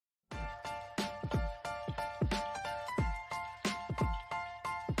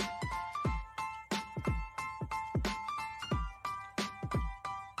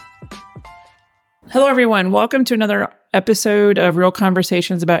Hello, everyone. Welcome to another episode of Real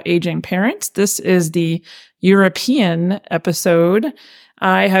Conversations about Aging Parents. This is the European episode.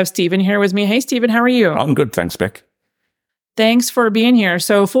 I have Stephen here with me. Hey, Stephen, how are you? I'm good, thanks, Beck. Thanks for being here.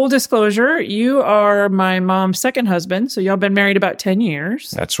 So full disclosure, you are my mom's second husband. So y'all been married about 10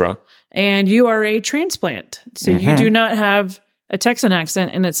 years. That's right. And you are a transplant. So you do not have a Texan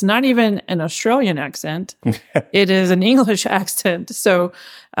accent, and it's not even an Australian accent. It is an English accent. So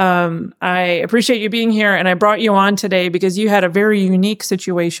I appreciate you being here, and I brought you on today because you had a very unique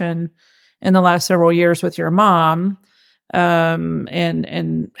situation in the last several years with your mom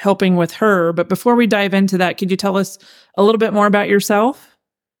and helping with her. But before we dive into that, could you tell us a little bit more about yourself?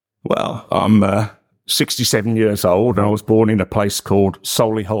 Well, I'm 67 years old, and I was born in a place called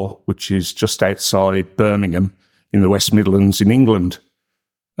Solihull, which is just outside Birmingham in the West Midlands in England.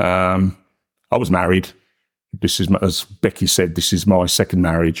 I was married. This is, as Becky said, this is my second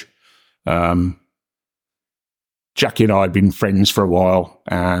marriage. Jackie and I had been friends for a while,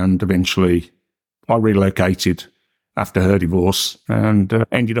 and eventually I relocated after her divorce and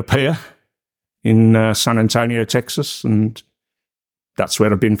ended up here in San Antonio, Texas, and that's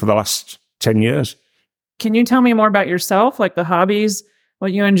where I've been for the last 10 years. Can you tell me more about yourself, like the hobbies,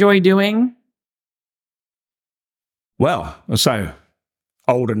 what you enjoy doing? Well, I'm so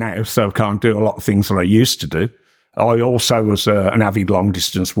older now, so I can't do a lot of things that I used to do. I also was an avid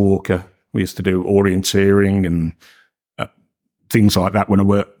long-distance walker. We used to do orienteering and things like that when I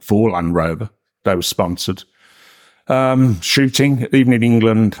worked for Land Rover. They were sponsored. Shooting, even in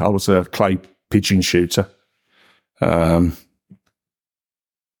England, I was a clay pigeon shooter.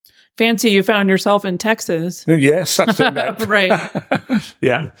 Fancy you found yourself in Texas. Yes, that's it. Right.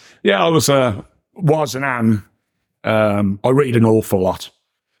 Yeah, I was and am. I read an awful lot,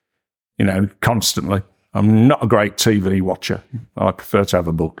 constantly. I'm not a great TV watcher. I prefer to have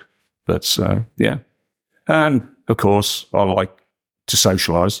a book. But, yeah. And, of course, I like to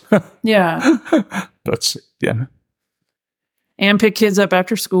socialise. Yeah. But, yeah. And pick kids up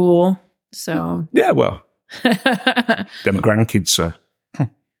after school. So. Yeah, well. They're my grandkids, so.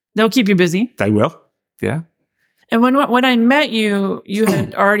 They'll keep you busy. They will, yeah. And when I met you, you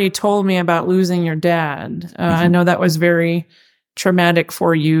had already told me about losing your dad. I know that was very traumatic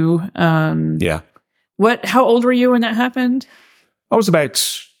for you. Yeah. How old were you when that happened? I was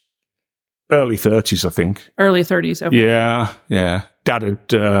about early 30s, I think. Early 30s. Okay. Yeah. Dad had,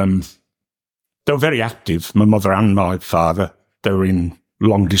 they were very active, my mother and my father. They were in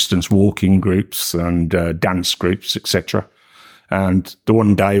long-distance walking groups and dance groups, etc. And the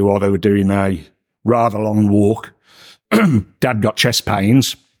one day while they were doing a rather long walk, Dad got chest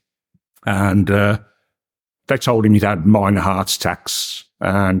pains, and they told him he'd had minor heart attacks.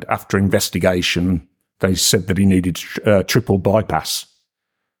 And after investigation, they said that he needed triple bypass,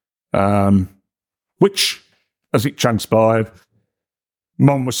 which, as it transpired,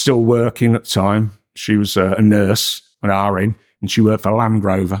 Mum was still working at the time. She was a nurse, an RN, and she worked for Land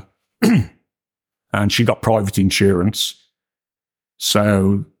Rover, and she got private insurance.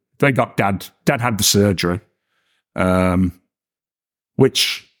 So they got Dad had the surgery,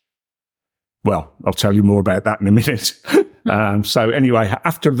 which, well, I'll tell you more about that in a minute. So anyway,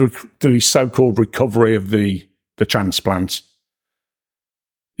 after the so-called recovery of the transplant,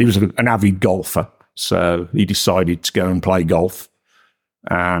 he was an avid golfer. So he decided to go and play golf.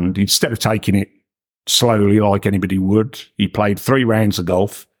 And instead of taking it slowly like anybody would, he played 3 rounds of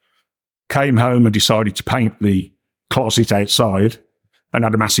golf, came home and decided to paint the closet outside, and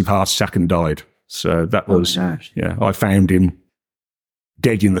had a massive heart attack and died. So that was, I found him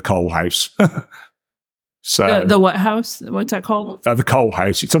dead in the coal house. So the what house? What's that called? The coal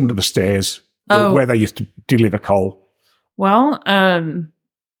house. It's under the stairs where they used to deliver coal. Well, I'm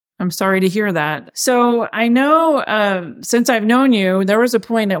sorry to hear that. So I know since I've known you, there was a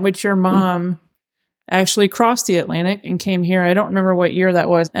point at which your mom actually crossed the Atlantic and came here. I don't remember what year that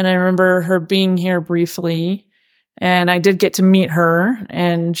was. And I remember her being here briefly. And I did get to meet her,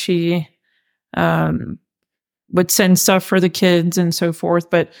 and she would send stuff for the kids and so forth.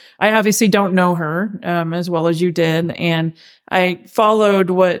 But I obviously don't know her as well as you did. And I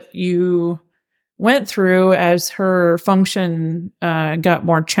followed what you went through as her function got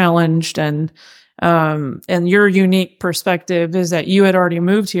more challenged. And your unique perspective is that you had already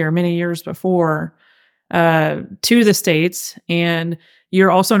moved here many years before to the States, and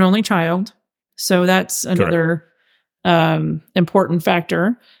you're also an only child. So that's another important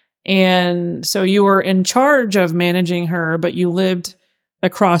factor. And so you were in charge of managing her, but you lived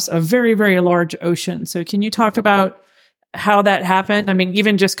across a very, very large ocean. So can you talk about how that happened? I mean,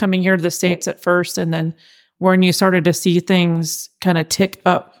 even just coming here to the States at first, and then when you started to see things kind of tick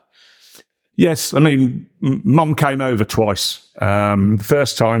up. Yes, I mean, Mum came over twice. The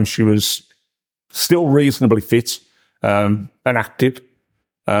first time she was still reasonably fit and active.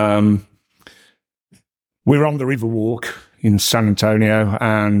 We were on the River Walk in San Antonio,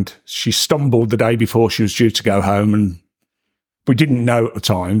 and she stumbled the day before she was due to go home, and we didn't know at the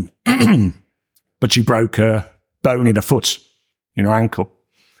time, but she broke her bone in her foot, in her ankle.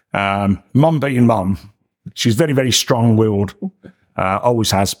 Mum being Mum, she's very, very strong-willed,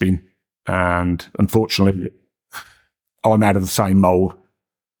 always has been, and unfortunately, I'm out of the same mould.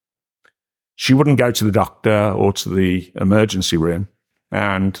 She wouldn't go to the doctor or to the emergency room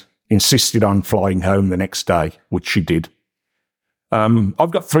and insisted on flying home the next day, which she did.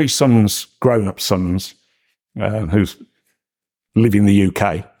 I've got 3 sons, grown-up sons, who live in the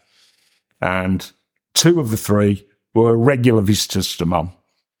UK, and 2 of the 3 were regular visitors to Mum.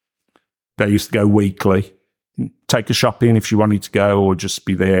 They used to go weekly, take her shopping if she wanted to go, or just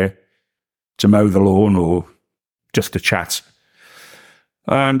be there to mow the lawn or just to chat.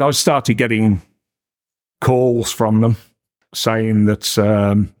 And I started getting calls from them saying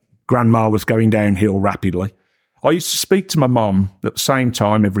that Grandma was going downhill rapidly. I used to speak to my mum at the same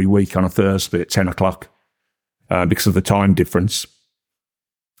time every week on a Thursday at 10 o'clock because of the time difference.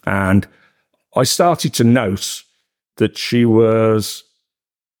 And I started to note that she was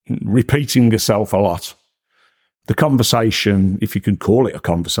repeating herself a lot. The conversation, if you can call it a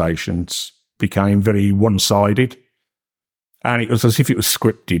conversation, became very one-sided. And it was as if it was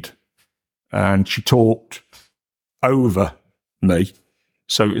scripted. And she talked over me.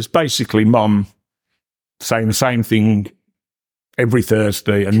 So it was basically Mum saying the same thing every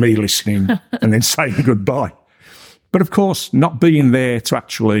Thursday and me listening and then saying goodbye. But of course, not being there to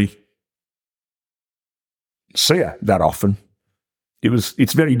actually see her that often,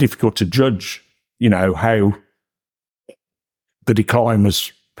 it's very difficult to judge, how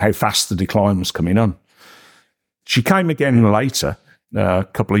fast the decline was coming on. She came again later, a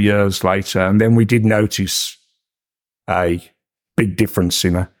couple of years later, and then we did notice a big difference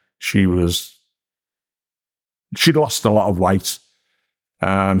in her. She'd lost a lot of weight.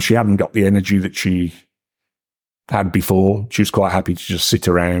 She hadn't got the energy that she had before. She was quite happy to just sit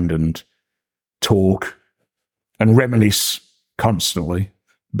around and talk and reminisce constantly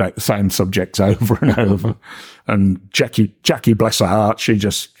about the same subjects over and over. And Jackie, bless her heart, she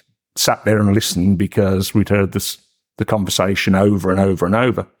just sat there and listened because we'd heard the conversation over and over and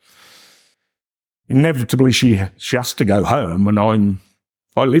over. Inevitably, she has to go home, and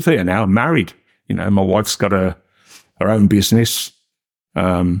I live here now. I'm married. My wife's got her own business.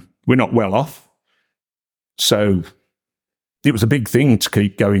 We're not well off, so it was a big thing to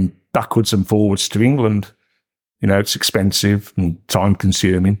keep going backwards and forwards to England. It's expensive and time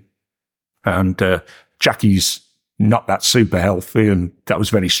consuming, and Jackie's not that super healthy, and that was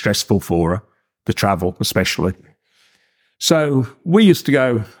very stressful for her, the travel especially. So we used to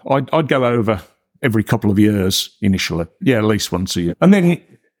go. I'd go over every couple of years initially. Yeah, at least once a year. And then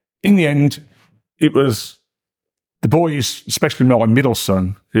in the end, it was the boys, especially my middle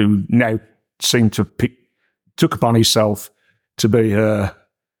son, who now seemed to took upon himself to be her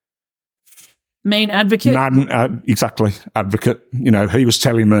main advocate. Exactly, advocate. He was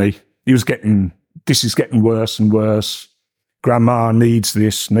telling me this is getting worse and worse. Grandma needs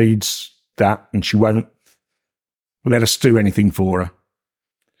this, needs that, and she won't let us do anything for her.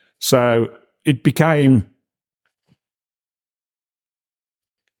 So it became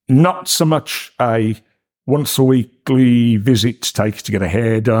not so much a once a weekly visit to take to get her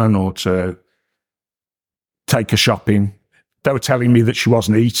hair done or to take her shopping. They were telling me that she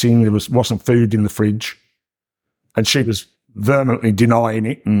wasn't eating, there wasn't food in the fridge, and she was vehemently denying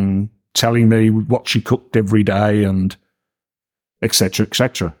it and telling me what she cooked every day and et cetera, et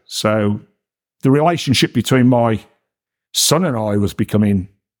cetera. So the relationship between my son and I was becoming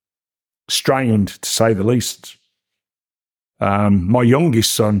strained, to say the least. My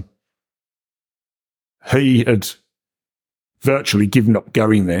youngest son, he had virtually given up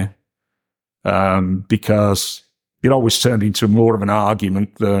going there because it always turned into more of an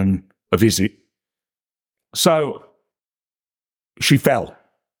argument than a visit. So she fell,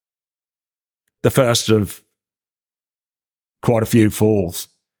 the first of quite a few falls,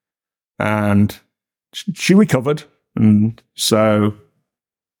 and she recovered. And so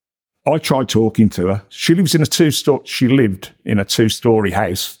I tried talking to her. She lived in a two-story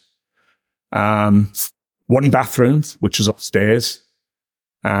house, 1 bathroom, which was upstairs,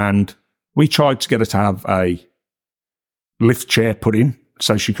 and we tried to get her to have a lift chair put in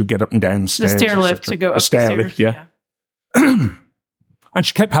so she could get up and down the stairs. The stair lift to go up the stair stairs. Lift, yeah. And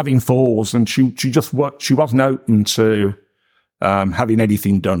she kept having falls, and she wasn't open to having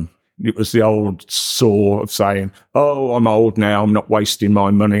anything done. It was the old saw of saying, oh, I'm old now, I'm not wasting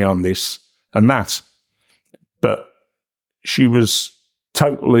my money on this and that. But she was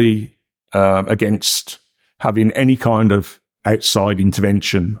totally against having any kind of outside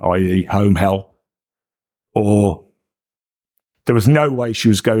intervention, i.e. home help, or there was no way she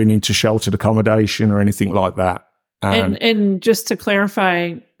was going into sheltered accommodation or anything like that. And just to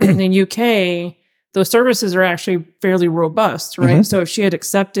clarify, in the UK, those services are actually fairly robust, right? Mm-hmm. So if she had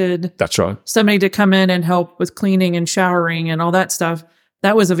accepted that's right, somebody to come in and help with cleaning and showering and all that stuff,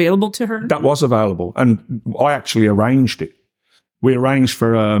 that was available to her? That was available. And I actually arranged it. We arranged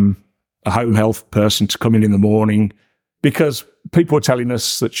for a home health person to come in the morning because people were telling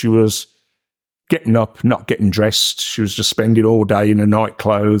us that she was getting up, not getting dressed. She was just spending all day in her night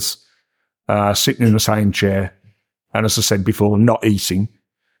clothes, sitting in the same chair. And as I said before, not eating.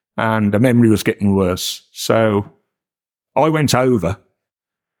 And her memory was getting worse. So I went over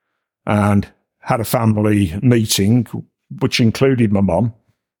and had a family meeting, which included my mum.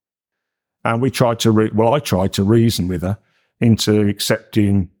 And we tried to, I tried to reason with her into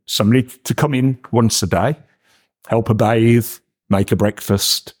accepting somebody to come in once a day, help her bathe, make her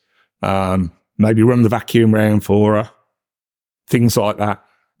breakfast, maybe run the vacuum round for her, things like that.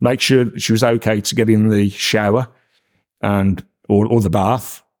 Make sure that she was okay to get in the shower and or the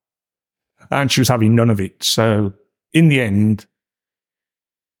bath. And she was having none of it. So in the end...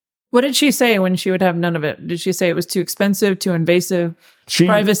 What did she say when she would have none of it? Did she say it was too expensive, too invasive,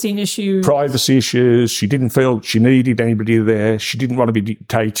 privacy issues? Privacy issues. She didn't feel she needed anybody there. She didn't want to be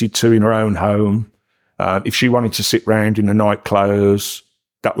dictated to in her own home. If she wanted to sit round in her night clothes,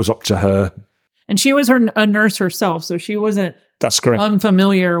 that was up to her. And she was a nurse herself, so she wasn't That's correct.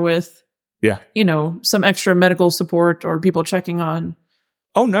 Unfamiliar with, yeah, some extra medical support or people checking on.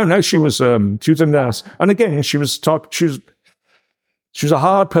 Oh, no, she was a nurse. And again, she was a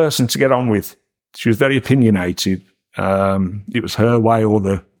hard person to get on with. She was very opinionated. It was her way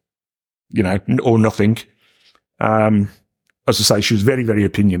or or nothing. As I say, she was very, very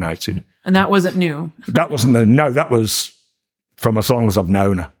opinionated. And that wasn't new. That was from as long as I've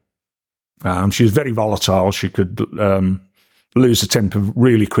known her. She was very volatile. She could lose her temper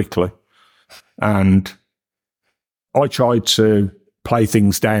really quickly. And I tried to play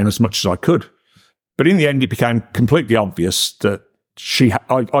things down as much as I could. But in the end, it became completely obvious that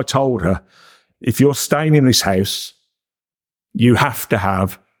I told her, if you're staying in this house, you have to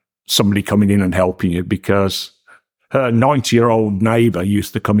have somebody coming in and helping you, because her 90-year-old neighbour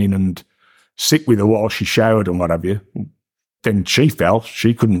used to come in and sit with her while she showered and what have you. Then she felt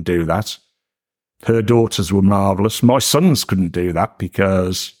she couldn't do that. Her daughters were marvellous. My sons couldn't do that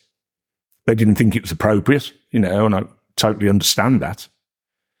because they didn't think it was appropriate, and I totally understand that.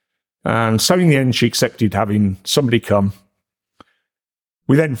 And so in the end, she accepted having somebody come.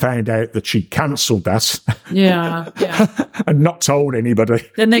 We then found out that she cancelled that. Yeah. And not told anybody.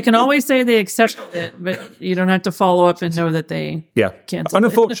 Then they can always say they accepted it, but you don't have to follow up and know that they cancelled and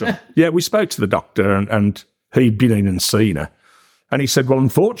unfortunately, we spoke to the doctor and he'd been in and seen her. And he said, well,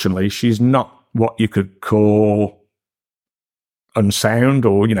 unfortunately, she's not what you could call unsound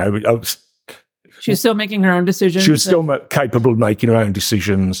or, She's still making her own decisions. She was still capable of making her own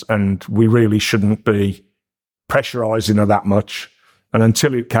decisions, and we really shouldn't be pressurising her that much. And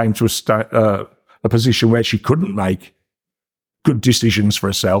until it came to a position where she couldn't make good decisions for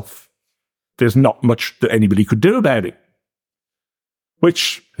herself, there's not much that anybody could do about it,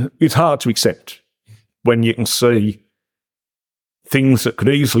 which is hard to accept when you can see things that could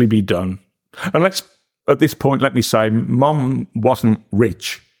easily be done. And at this point, let me say, Mum wasn't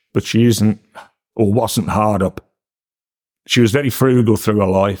rich, but she wasn't hard up. She was very frugal through her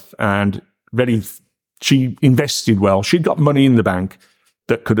life and she invested well. She'd got money in the bank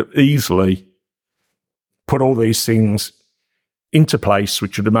that could have easily put all these things into place,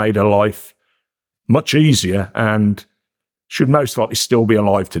 which would have made her life much easier, and should most likely still be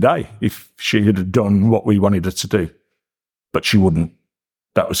alive today if she had done what we wanted her to do. But she wouldn't.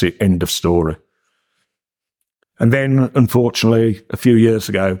 That was it, end of story. And then, unfortunately, a few years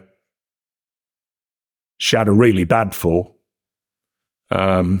ago, she had a really bad fall.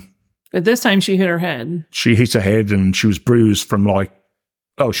 But this time she hit her head. She hit her head and she was bruised from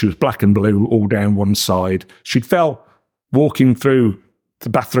she was black and blue all down one side. She'd fell walking through the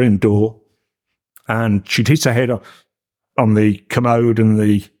bathroom door and she'd hit her head on the commode and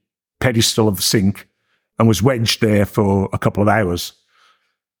the pedestal of the sink and was wedged there for a couple of hours.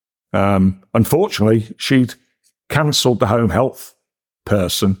 Unfortunately, she'd cancelled the home health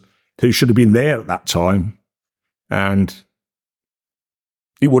person who should have been there at that time, and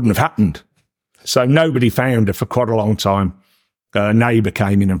it wouldn't have happened. So nobody found her for quite a long time. A neighbour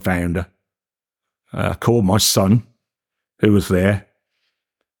came in and found her, called my son, who was there.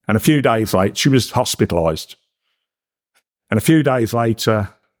 And a few days later, she was hospitalised. And a few days later,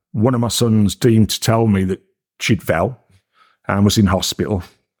 one of my sons deemed to tell me that she'd fell and was in hospital.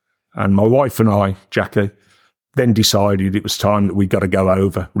 And my wife and I, Jackie, then decided it was time that we got to go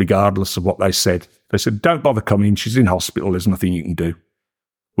over, regardless of what they said. They said, don't bother coming, she's in hospital, there's nothing you can do.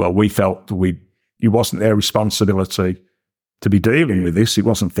 Well, we felt that it wasn't their responsibility to be dealing with this, it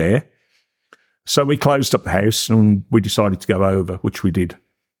wasn't fair. So we closed up the house and we decided to go over, which we did.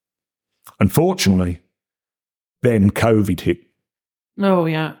 Unfortunately, then COVID hit. Oh,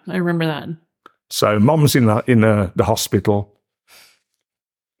 yeah, I remember that. So Mum's in the hospital.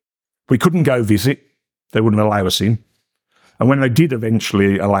 We couldn't go visit. They wouldn't allow us in. And when they did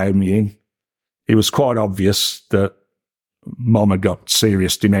eventually allow me in, it was quite obvious that Mum had got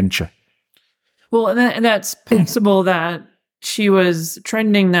serious dementia. Well, and that's possible that she was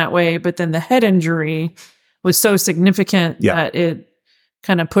trending that way, but then the head injury was so significant that it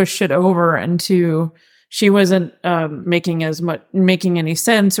kind of pushed it over into she wasn't making any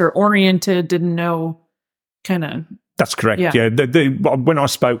sense or oriented, didn't know kind of. That's correct. Yeah. When I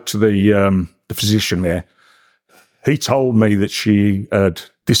spoke to the physician there, he told me that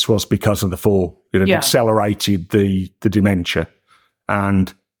this was because of the fall. It had accelerated the dementia.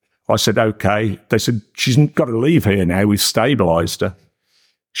 And I said, okay. They said, she's got to leave here now. We've stabilised her.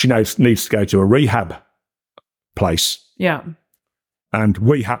 She needs to go to a rehab place. Yeah. And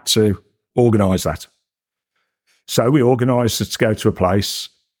we had to organise that. So we organised her to go to a place,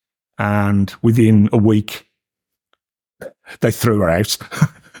 and within a week, they threw her out.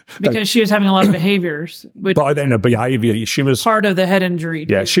 Because she was having a lot of behaviours. By then, her behaviour, she was... part of the head injury.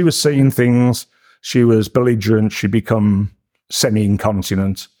 Yeah, she was seeing things. She was belligerent. She'd become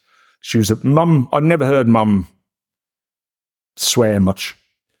semi-incontinent. She was Mum... I'd never heard Mum swear much.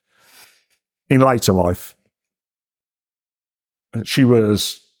 In later life, she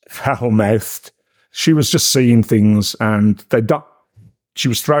was foul-mouthed. She was just seeing things, and she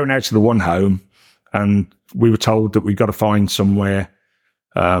was thrown out of the one home, and we were told that we've got to find somewhere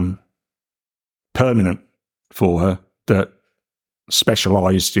permanent for her that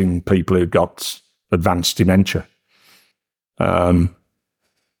specialised in people who got advanced dementia.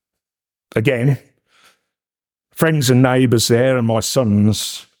 Again, friends and neighbours there and my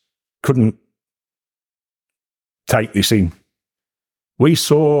sons couldn't take this in. We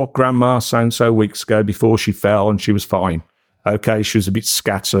saw Grandma so-and-so weeks ago before she fell and she was fine. Okay, she was a bit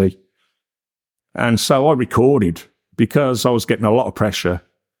scatty. And so I recorded because I was getting a lot of pressure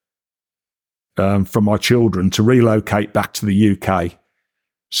from my children to relocate back to the UK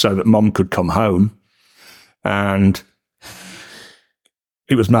so that Mum could come home. And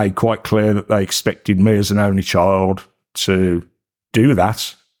it was made quite clear that they expected me as an only child to do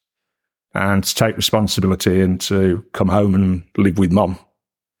that and to take responsibility and to come home and live with Mum.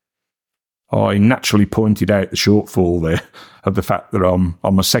 I naturally pointed out the shortfall there of the fact that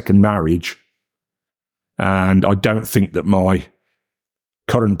I'm a second marriage, and I don't think that my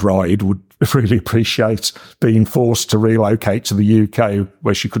current bride would really appreciate being forced to relocate to the UK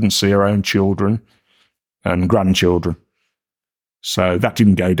where she couldn't see her own children and grandchildren. So that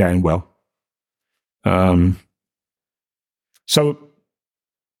didn't go down well. So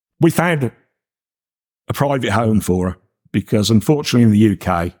we found a private home for her because, unfortunately, in the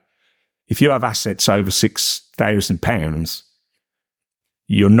UK, if you have assets over £6,000,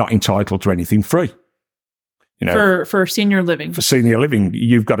 you're not entitled to anything free. You know, for senior living. For senior living,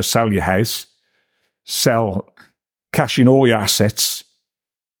 you've got to sell your house, cash in all your assets,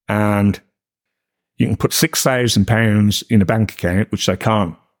 and you can put £6,000 in a bank account, which they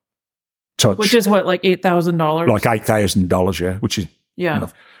can't touch. Which is what, like $8,000? Like $8,000, yeah, which is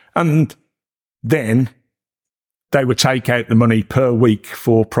enough. And then they would take out the money per week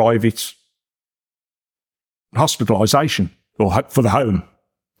for private hospitalisation or for the home.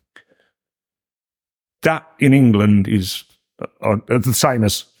 That in England is the same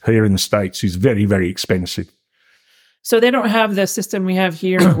as here in the States, is very, very expensive. So they don't have the system we have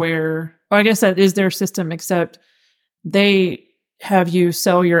here where, well, I guess that is their system, except they have you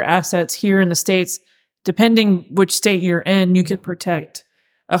sell your assets here in the States. Depending which state you're in, you can protect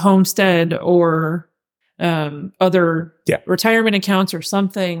a homestead or other retirement accounts or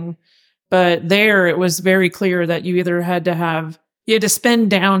something. But there it was very clear that you either had to spend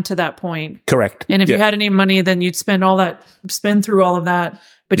down to that point. Correct. And if you had any money, then you'd spend through all of that,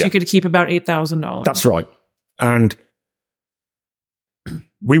 but you could keep about $8,000. That's right. And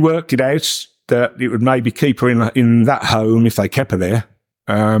we worked it out that it would maybe keep her in that home if they kept her there.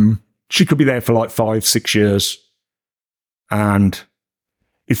 She could be there for like 5-6 years. And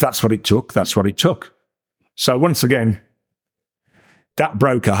if that's what it took, that's what it took. So once again, that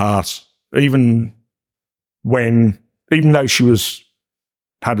broke her heart, even though she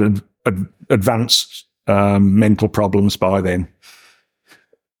had advanced mental problems by then.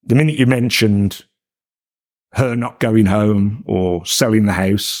 The minute you mentioned her not going home or selling the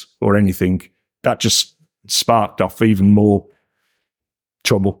house or anything, that just sparked off even more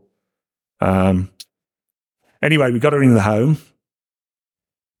trouble. Anyway, we got her in the home,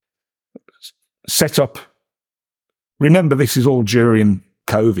 set up. Remember, this is all during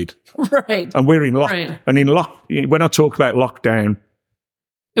COVID. Right. And we're in Right. And when I talk about lockdown,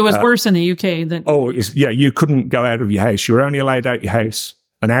 it was worse in the UK than. You couldn't go out of your house. You were only allowed out your house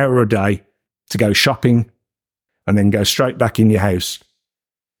an hour a day to go shopping and then go straight back in your house.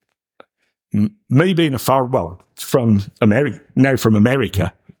 Me being from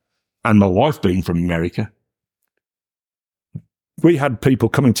America, and my wife being from America, we had people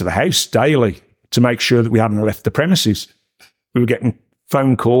coming to the house daily to make sure that we hadn't left the premises. We were getting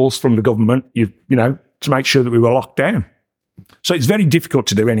phone calls from the government, to make sure that we were locked down. So it's very difficult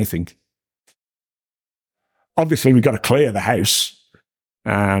to do anything. Obviously, we've got to clear the house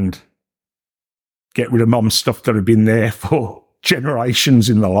and get rid of Mum's stuff that had been there for generations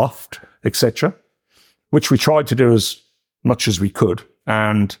in the loft, etc., which we tried to do as much as we could.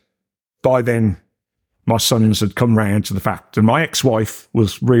 And by then, my sons had come round to the fact, and my ex-wife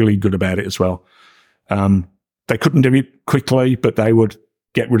was really good about it as well. They couldn't do it quickly, but they would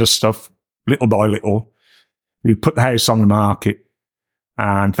get rid of stuff little by little. We'd put the house on the market,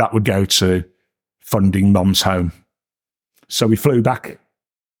 and that would go to funding Mum's home. So we flew back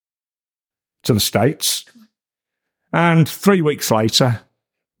to the States, and 3 weeks later,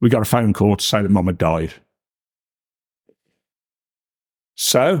 we got a phone call to say that Mum had died.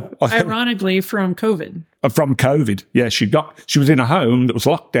 So, ironically, from COVID. From COVID, yeah. She was in a home that was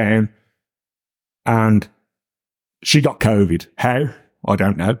locked down, and she got COVID. How? I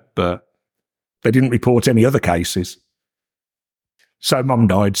don't know, but they didn't report any other cases. So Mum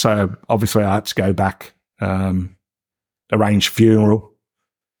died, so obviously I had to go back, arrange a funeral,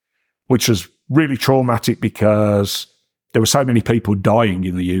 which was really traumatic because there were so many people dying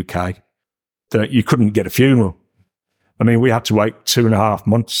in the UK that you couldn't get a funeral. I mean, we had to wait 2.5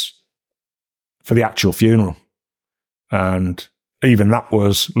 months for the actual funeral. And even that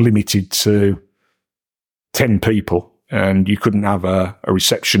was limited to 10 people, and you couldn't have a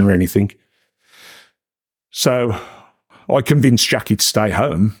reception or anything. So I convinced Jackie to stay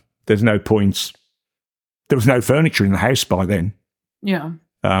home. There's no point. There was no furniture in the house by then. Yeah.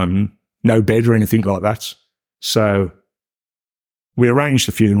 No bed or anything like that. So we arranged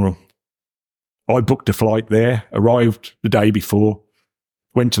the funeral. I booked a flight there, arrived the day before,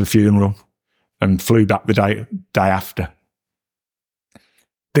 went to the funeral, and flew back the day after.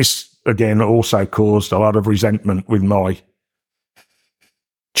 This, again, also caused a lot of resentment with my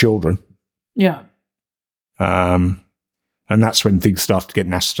children. Yeah. And that's when things started to get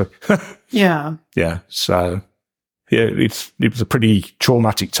nasty. Yeah. Yeah. So, yeah, it was a pretty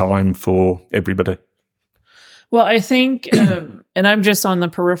traumatic time for everybody. Well, I think, and I'm just on the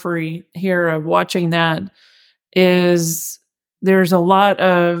periphery here of watching that, is there's a lot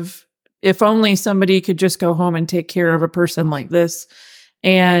of, if only somebody could just go home and take care of a person like this.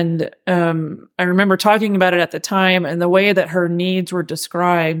 And I remember talking about it at the time, and the way that her needs were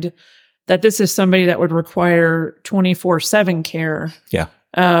described, that this is somebody that would require 24/7 care. Yeah.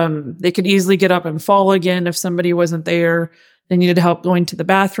 They could easily get up and fall again if somebody wasn't there. They needed help going to the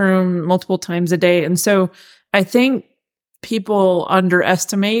bathroom multiple times a day. And so I think people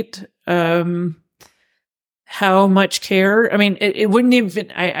underestimate how much care. I mean, it wouldn't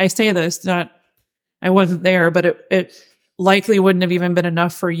even, I say this, I wasn't there, but it likely wouldn't have even been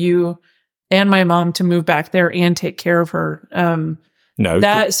enough for you and my mom to move back there and take care of her. No.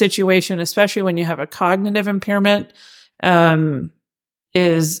 That situation, especially when you have a cognitive impairment,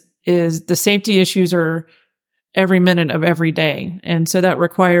 is the safety issues are every minute of every day. And so that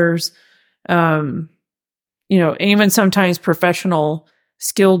requires, even sometimes professional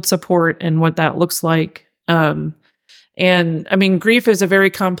skilled support and what that looks like. And I mean, grief is a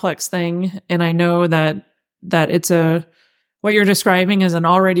very complex thing. And I know that it's what you're describing is an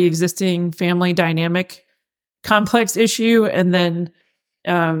already existing family dynamic, complex issue. And then,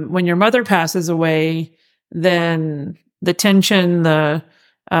 when your mother passes away, then the tension, the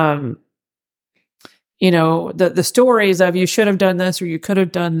stories of you should have done this or you could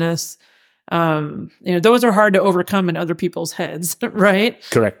have done this, those are hard to overcome in other people's heads, right?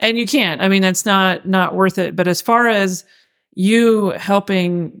 Correct. And you can't. I mean, that's not worth it. But as far as you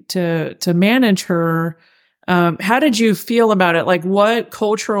helping to manage her, How did you feel about it? Like, what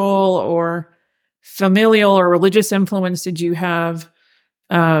cultural or familial or religious influence did you have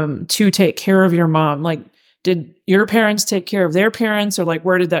to take care of your mom? Like, did your parents take care of their parents, or like,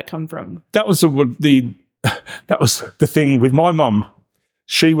 where did that come from? That was that was the thing with my mum.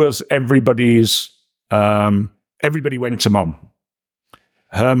 She was everybody's. Everybody went to mum.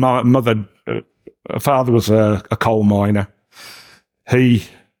 Her mother, her father was a coal miner. He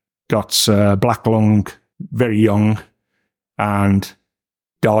got black lung very young and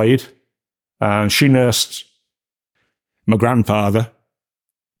died. She nursed my grandfather.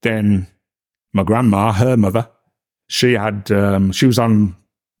 Then my grandma, her mother, she was on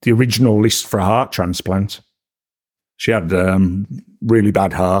the original list for a heart transplant. She had really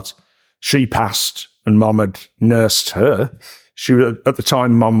bad heart. She passed, and Mum had nursed her. At the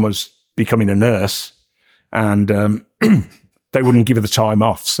time, Mum was becoming a nurse, and they wouldn't give her the time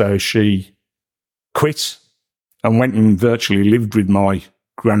off, so she quit and went and virtually lived with my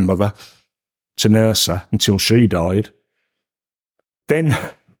grandmother to nurse her until she died. Then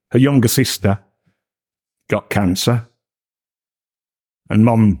her younger sister got cancer, and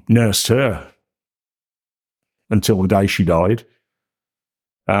Mum nursed her until the day she died.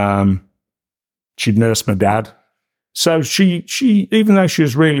 She'd nursed my dad. So she, even though she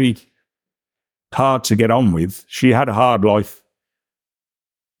was really hard to get on with, she had a hard life.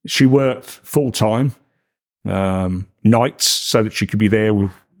 She worked full-time, nights, so that she could be there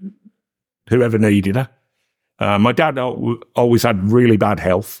with whoever needed her. My dad always had really bad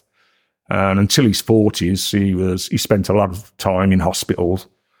health, and until his 40s, he spent a lot of time in hospitals.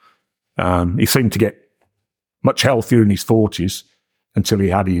 He seemed to get much healthier in his 40s until he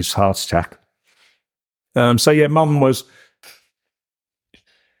had his heart attack. So yeah, Mum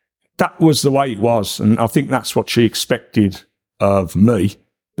that was the way it was, and I think that's what she expected of me,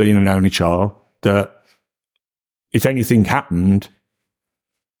 being an only child, that if anything happened,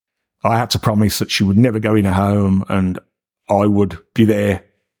 I had to promise that she would never go in a home and I would be there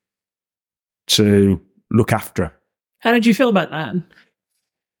to look after her. How did you feel about that?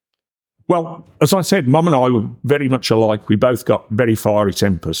 Well, as I said, Mum and I were very much alike. We both got very fiery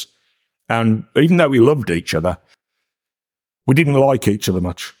tempers. And even though we loved each other, we didn't like each other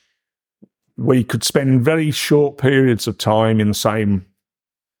much. We could spend very short periods of time in the same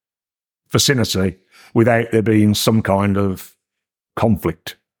vicinity without there being some kind of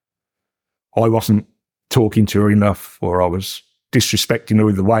conflict. I wasn't talking to her enough, or I was disrespecting her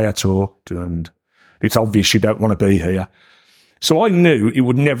with the way I talked, and it's obvious you don't want to be here. So I knew it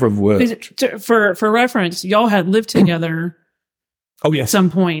would never have worked. For reference, y'all had lived together oh, yes. at some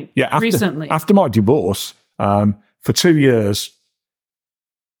point recently. After my divorce, for 2 years,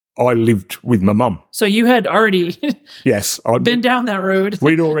 I lived with my mum. So you had already been down that road.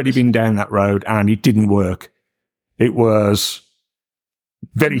 We'd already been down that road, and it didn't work. It was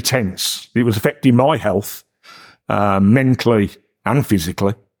very tense. It was affecting my health, mentally and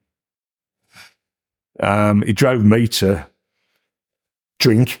physically. It drove me to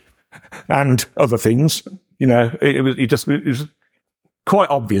drink and other things. You know, it was quite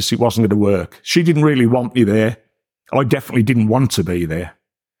obvious it wasn't going to work. She didn't really want me there. I definitely didn't want to be there.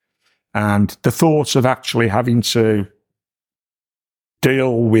 And the thought of actually having to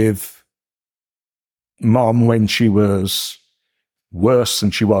deal with Mum when she was worse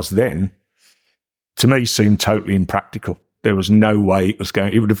than she was then, to me seemed totally impractical. There was no way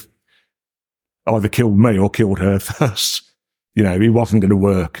it would have either killed me or killed her first. You know, it wasn't going to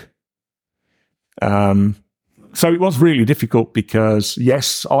work. So it was really difficult because,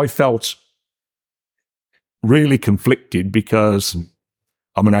 yes, I felt really conflicted because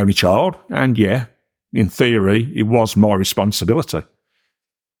I'm an only child, and yeah, in theory, it was my responsibility.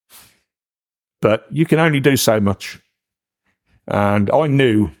 But you can only do so much. And I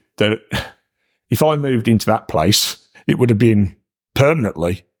knew that if I moved into that place, it would have been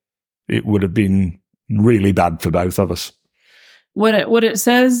permanently, it would have been really bad for both of us. What it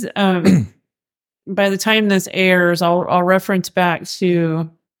says, by the time this airs, I'll reference back to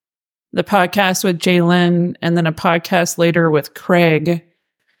the podcast with Jalen and then a podcast later with Craig.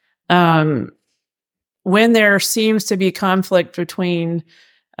 When there seems to be conflict between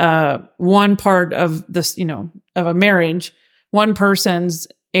one part of this, of a marriage, one person's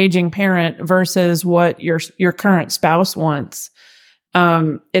aging parent versus what your current spouse wants,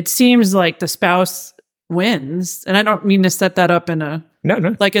 it seems like the spouse wins. And I don't mean to set that up in a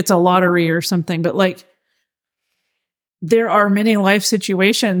no, like it's a lottery or something, but like there are many life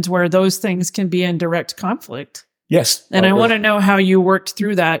situations where those things can be in direct conflict. Yes. And I want to know how you worked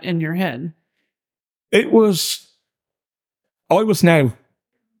through that in your head. I was now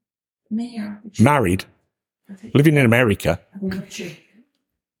married, living in America,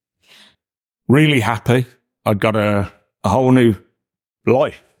 really happy. I'd got a whole new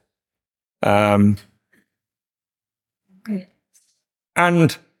life. And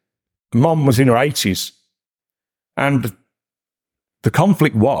Mom was in her 80s. And the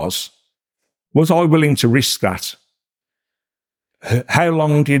conflict was I willing to risk that? How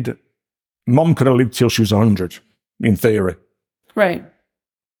long did Mom could have lived till she was 100, in theory. Right.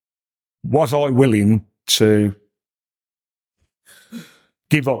 Was I willing to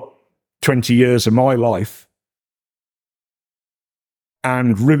give up 20 years of my life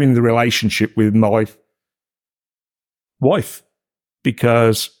and ruin the relationship with my wife?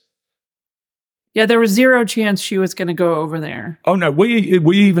 Because there was zero chance she was going to go over there. Oh no, we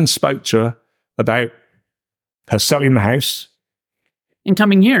even spoke to her about her selling the house and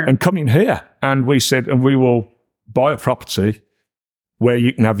coming here. And we said, and we will buy a property where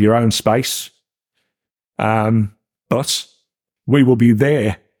you can have your own space, but we will be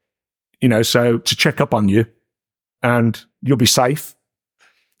there, so to check up on you, and you'll be safe.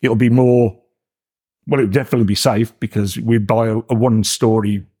 It'll be more. Well, it'd definitely be safe because we'd buy a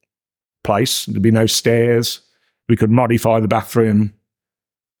one-story place. There'd be no stairs. We could modify the bathroom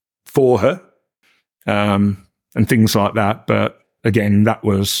for her, and things like that. But again, that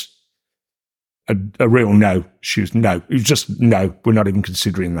was a real no. She was no. It was just no. We're not even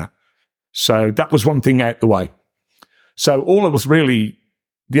considering that. So that was one thing out the way. So all it was really,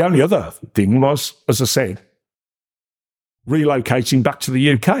 the only other thing was, as I said, relocating back to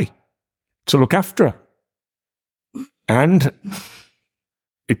the UK to look after her. And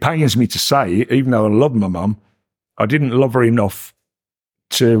it pains me to say, even though I love my mum, I didn't love her enough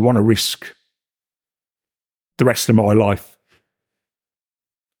to want to risk the rest of my life.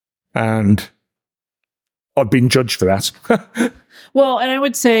 And I've been judged for that. Well, and I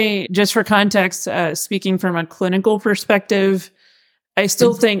would say, just for context, speaking from a clinical perspective, I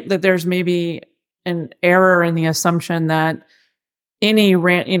still think that there's maybe an error in the assumption that any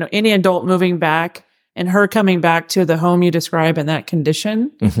adult moving back and her coming back to the home you describe in that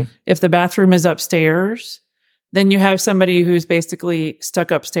condition, if the bathroom is upstairs, then you have somebody who's basically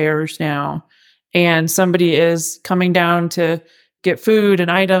stuck upstairs now, and somebody is coming down to get food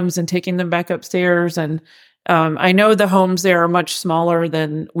and items and taking them back upstairs. And I know the homes there are much smaller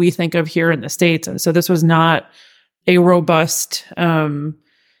than we think of here in the States. And so this was not a robust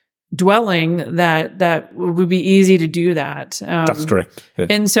dwelling that would be easy to do that. That's correct. Yeah.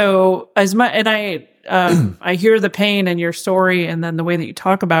 And so I hear the pain in your story and then the way that you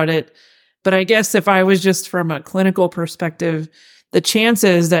talk about it. But I guess if I was just from a clinical perspective, the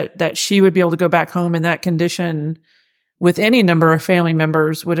chances that she would be able to go back home in that condition with any number of family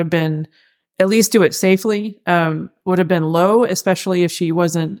members would have been, at least do it safely, would have been low, especially if she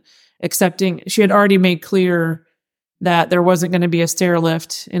wasn't accepting. She had already made clear that there wasn't going to be a stair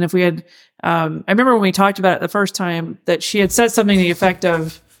lift. And if we had, I remember when we talked about it the first time, that she had said something to the effect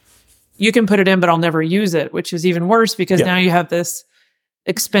of, you can put it in, but I'll never use it, which is even worse because now you have this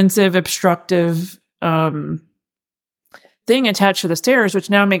expensive, obstructive thing attached to the stairs, which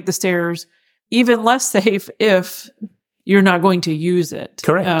now make the stairs even less safe if you're not going to use it.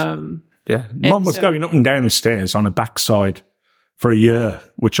 Correct. Mum was going up and down the stairs on her backside for a year,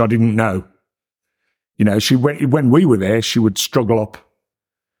 which I didn't know. She when we were there, she would struggle up.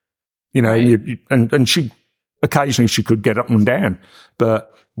 And she occasionally she could get up and down,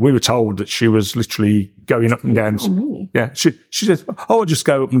 but we were told that she was literally going up and down. Oh. Yeah, she said, I'll just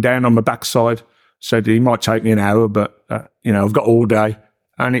go up and down on my backside. Said it might take me an hour, but I've got all day.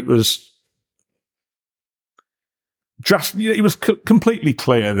 And it was completely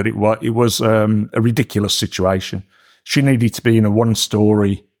clear that it was a ridiculous situation. She needed to be in a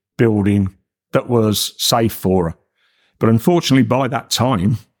one-story building that was safe for her. But unfortunately, by that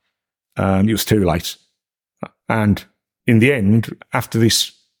time, it was too late. And in the end, after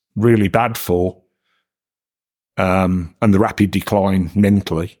this really bad fall and the rapid decline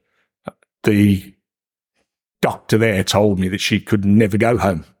mentally, the doctor there told me that she could never go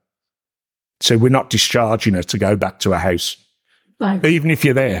home. So we're not discharging her to go back to her house. Right. Even if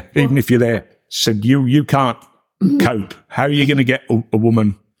you're there. Said, you can't cope. How are you going to get a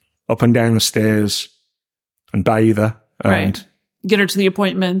woman up and down the stairs and bathe her and get her to the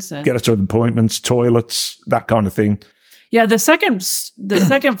appointments, toilets, that kind of thing. Yeah, the second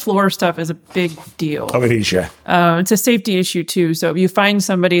floor stuff is a big deal. Oh, it is, yeah. It's a safety issue too. So if you find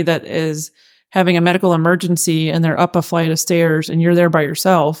somebody that is having a medical emergency and they're up a flight of stairs and you're there by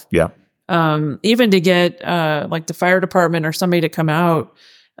yourself, even to get like the fire department or somebody to come out,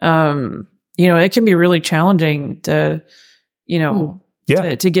 it can be really challenging to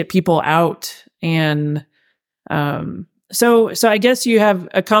get people out. And So I guess you have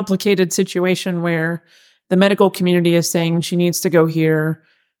a complicated situation where the medical community is saying she needs to go here,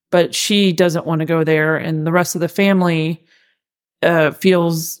 but she doesn't want to go there, and the rest of the family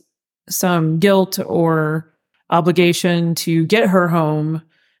feels some guilt or obligation to get her home.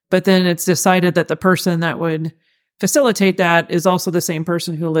 But then it's decided that the person that would facilitate that is also the same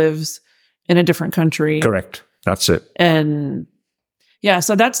person who lives in a different country. Correct. That's it. And yeah,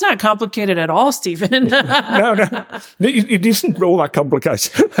 so that's not complicated at all, Stephen. No, it isn't all that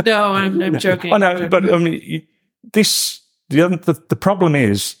complicated. No, I'm joking. I know, but I mean, the problem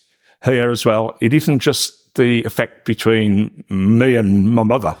is here as well. It isn't just the effect between me and my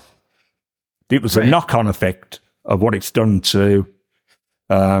mother. It was a knock-on effect of what it's done to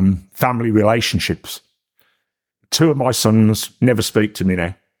family relationships. Two of my sons never speak to me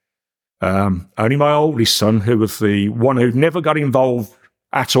now. Only my oldest son, who was the one who never got involved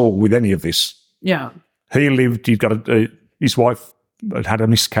at all with any of this. Yeah. He'd got his wife had a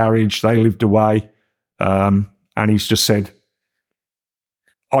miscarriage. They lived away. And he's just said,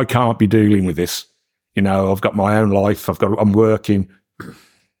 I can't be dealing with this. You know, I've got my own life. I'm working.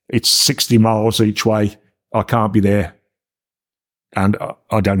 It's 60 miles each way. I can't be there. And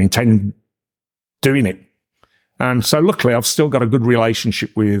I don't intend doing it. And so luckily I've still got a good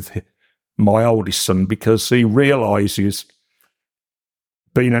relationship with my oldest son, because he realises,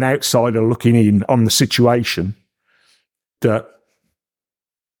 being an outsider looking in on the situation, that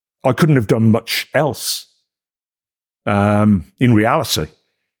I couldn't have done much else. In reality,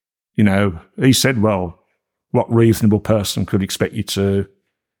 you know, he said, well, what reasonable person could expect you to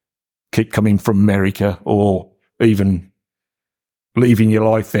keep coming from America, or even leaving your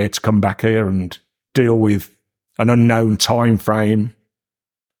life there to come back here and deal with an unknown time frame?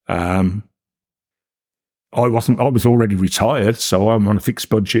 I was already retired, so I'm on a fixed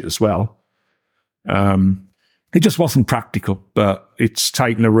budget as well. It just wasn't practical, but it's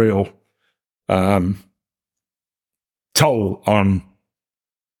taken a real toll on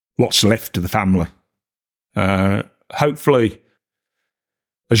what's left of the family. Hopefully,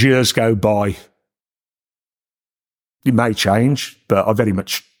 as years go by, it may change, but I very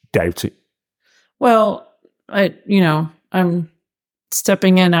much doubt it. Well, I'm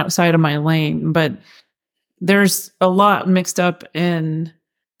stepping in outside of my lane, but there's a lot mixed up in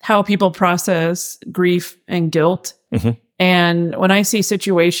how people process grief and guilt. Mm-hmm. And when I see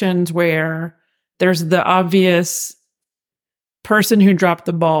situations where there's the obvious person who dropped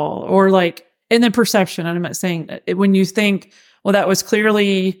the ball, or like in the perception, and I'm not saying when you think, well, that was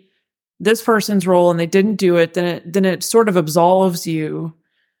clearly this person's role and they didn't do it, then it sort of absolves you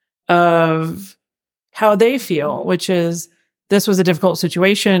of how they feel, which is, this was a difficult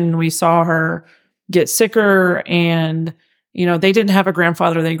situation. We saw her get sicker, and, you know, they didn't have a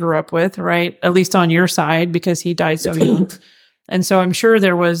grandfather they grew up with, right? At least on your side, because he died so young. And so I'm sure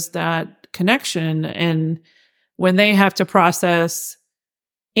there was that connection. And when they have to process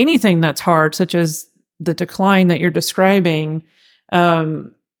anything that's hard, such as the decline that you're describing,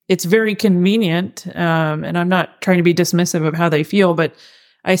 it's very convenient. And I'm not trying to be dismissive of how they feel, but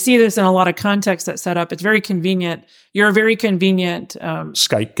I see this in a lot of contexts that set up. It's very convenient. You're a very convenient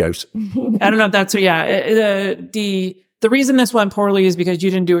scapegoat. I don't know if that's the reason this went poorly is because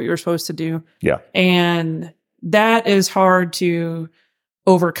you didn't do what you were supposed to do. Yeah, and that is hard to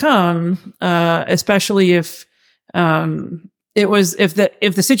overcome, especially if if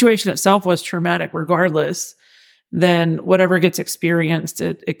the situation itself was traumatic. Regardless, then whatever gets experienced,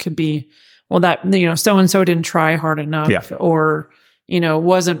 it could be, well, that, you know, so and so didn't try hard enough, or, you know,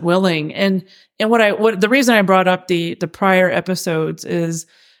 wasn't willing. And what the reason I brought up the prior episodes is,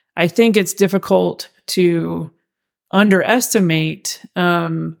 I think it's difficult to underestimate.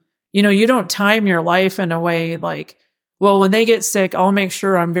 You don't time your life in a way like, well, when they get sick, I'll make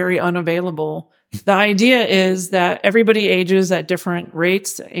sure I'm very unavailable. The idea is that everybody ages at different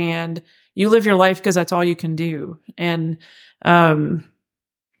rates, and you live your life because that's all you can do. And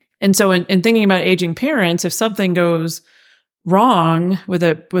so in thinking about aging parents, if something goes wrong with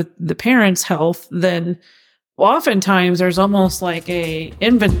the parents' health, then oftentimes there's almost like a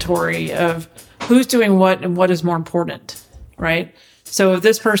inventory of who's doing what and what is more important, right? So if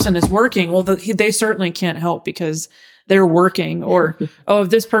this person is working, well, they certainly can't help because they're working. Or, if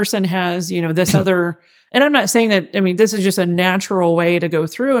this person has, this other, and I'm not saying that, this is just a natural way to go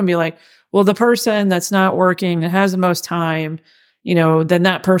through and be like, well, the person that's not working, that has the most time, then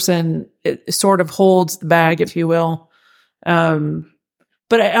that person, it sort of holds the bag, if you will.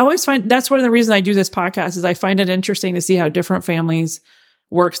 But I always find that's one of the reasons I do this podcast is I find it interesting to see how different families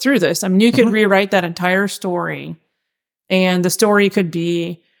work through this. You could rewrite that entire story, and the story could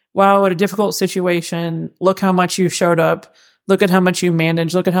be, wow, what a difficult situation. Look how much you showed up. Look at how much you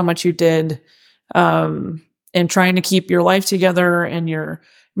managed. Look at how much you did. And trying to keep your life together and your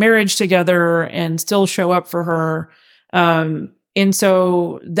marriage together and still show up for her. And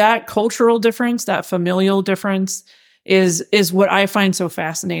so that cultural difference, that familial difference is what I find so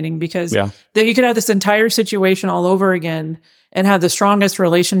fascinating, because that you could have this entire situation all over again and have the strongest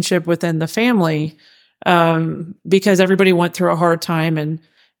relationship within the family, because everybody went through a hard time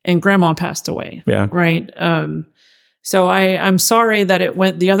and grandma passed away. Yeah. Right. So I'm sorry that it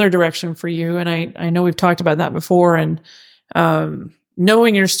went the other direction for you. And I know we've talked about that before, and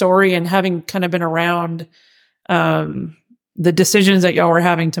knowing your story and having kind of been around the decisions that y'all were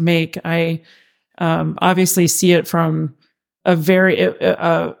having to make, I obviously see it from a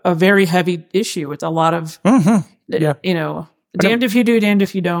very heavy issue. It's a lot of, damned if you do, damned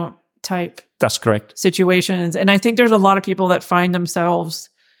if you don't type. That's correct. Situations. And I think there's a lot of people that find themselves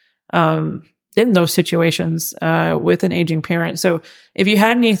in those situations with an aging parent. So if you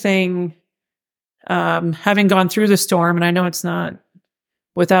had anything, having gone through the storm, and I know it's not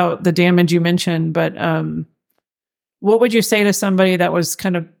without the damage you mentioned, but what would you say to somebody that was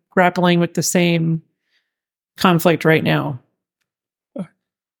kind of grappling with the same conflict right now?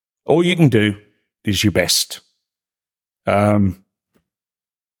 All you can do is your best.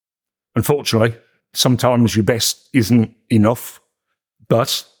 Unfortunately, sometimes your best isn't enough,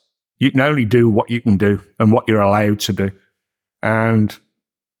 but you can only do what you can do and what you're allowed to do. And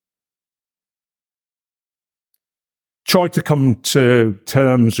try to come to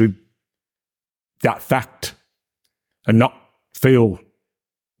terms with that fact and not feel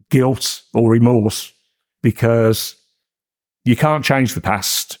guilt or remorse, because you can't change the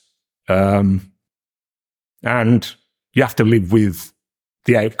past. And you have to live with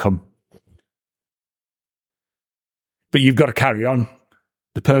the outcome. But you've got to carry on.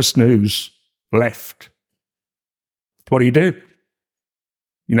 The person who's left, what do?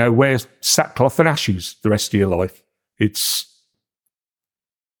 Wear sackcloth and ashes the rest of your life. It's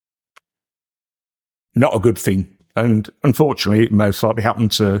not a good thing. And unfortunately, it most likely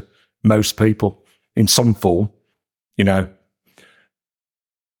happened to most people in some form,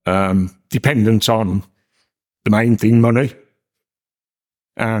 dependent on the main thing, money,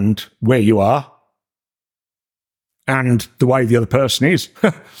 and where you are, and the way the other person is.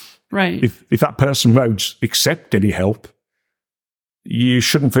 Right. If that person won't accept any help, you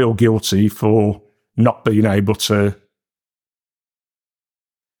shouldn't feel guilty for not being able to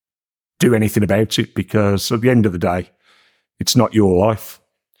do anything about it, because at the end of the day, it's not your life.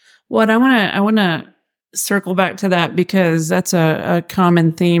 Well, I want to circle back to that, because that's a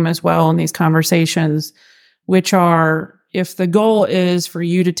common theme as well in these conversations, which are, if the goal is for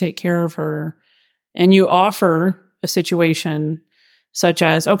you to take care of her and you offer a situation such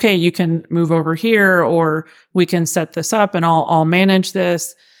as, okay, you can move over here, or we can set this up and I'll manage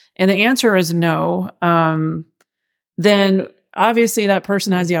this, and the answer is no, then obviously that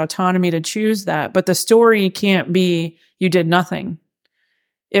person has the autonomy to choose that. But the story can't be you did nothing.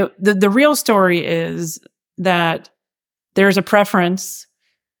 The real story is that there's a preference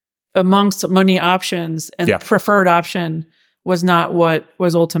amongst many options, and the preferred option was not what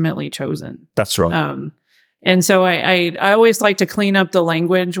was ultimately chosen. That's right. And so I always like to clean up the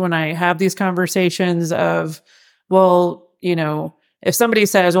language when I have these conversations of, well, if somebody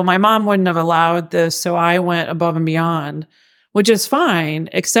says, well, my mom wouldn't have allowed this, so I went above and beyond, which is fine,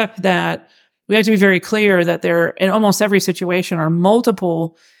 except that we have to be very clear that there, in almost every situation, are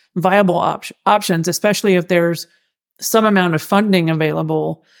multiple viable options, especially if there's some amount of funding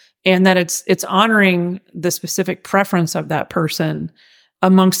available, and that it's honoring the specific preference of that person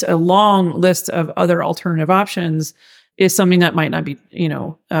amongst a long list of other alternative options is something that might not be,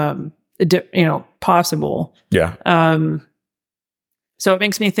 possible. Yeah. So it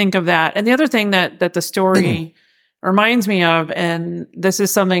makes me think of that. And the other thing that the story reminds me of, and this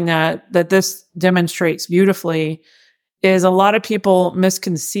is something that this demonstrates beautifully, is a lot of people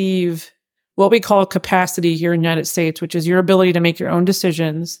misconceive what we call capacity here in the United States, which is your ability to make your own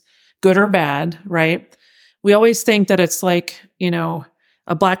decisions, good or bad, right? We always think that it's like,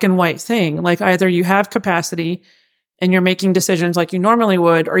 a black and white thing. Like either you have capacity and you're making decisions like you normally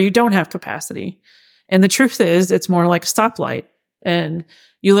would, or you don't have capacity. And the truth is, it's more like a stoplight. And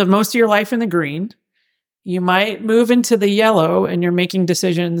you live most of your life in the green. You might move into the yellow and you're making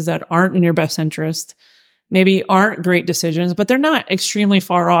decisions that aren't in your best interest, maybe aren't great decisions, but they're not extremely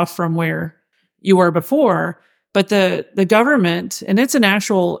far off from where you were before. But the government, and it's an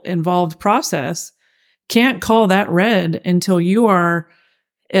actual involved process, can't call that red until you are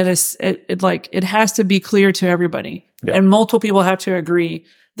it has to be clear to everybody. Yeah. And multiple people have to agree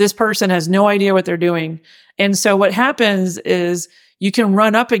this person has no idea what they're doing. And so what happens is you can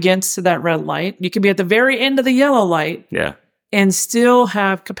run up against that red light. You can be at the very end of the yellow light. Yeah. And still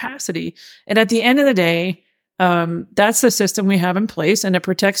have capacity. And at the end of the day, that's the system we have in place, and it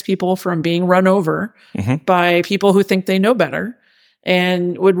protects people from being run over by people who think they know better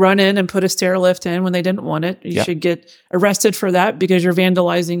and would run in and put a stair lift in when they didn't want it. You should get arrested for that because you're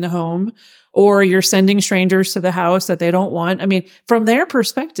vandalizing the home, or you're sending strangers to the house that they don't want. I mean, from their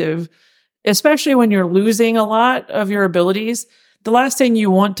perspective, especially when you're losing a lot of your abilities, the last thing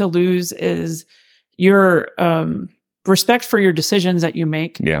you want to lose is your respect for your decisions that you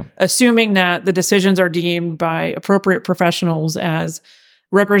make, assuming that the decisions are deemed by appropriate professionals as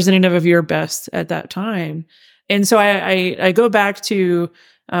representative of your best at that time. And so I go back to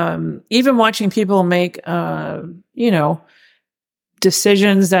even watching people make,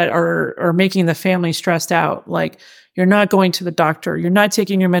 decisions that are making the family stressed out. Like, you're not going to the doctor, you're not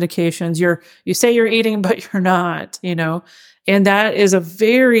taking your medications, you say you're eating, but you're not, And that is a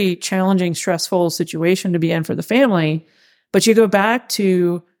very challenging, stressful situation to be in for the family. But you go back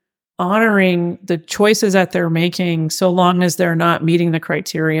to honoring the choices that they're making so long as they're not meeting the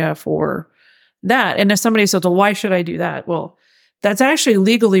criteria for that. And if somebody says, well, why should I do that? Well, that's actually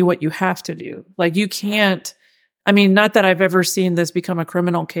legally what you have to do. Like, you can't, not that I've ever seen this become a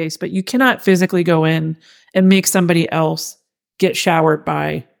criminal case, but you cannot physically go in and make somebody else get showered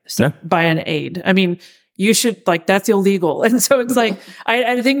by an aide. You should, that's illegal. And so it's like,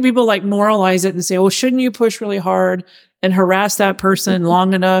 I think people moralize it and say, well, shouldn't you push really hard and harass that person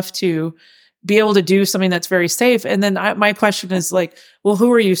long enough to be able to do something that's very safe? And then my question is well,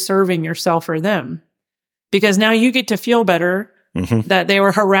 who are you serving, yourself or them? Because now you get to feel better that they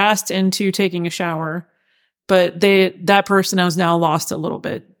were harassed into taking a shower, but that person has now lost a little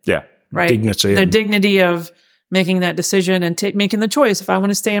bit. Yeah. Right. Dignity. The dignity of making that decision and making the choice. If I want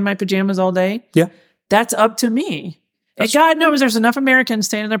to stay in my pajamas all day. Yeah. That's up to me. And God knows there's enough Americans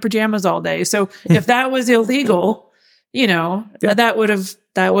staying in their pajamas all day. So if that was illegal, that would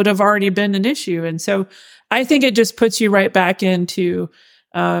have already been an issue. And so I think it just puts you right back into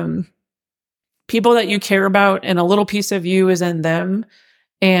people that you care about, and a little piece of you is in them,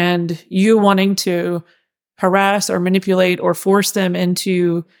 and you wanting to harass or manipulate or force them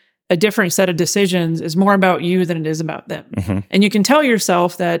into a different set of decisions is more about you than it is about them. And you can tell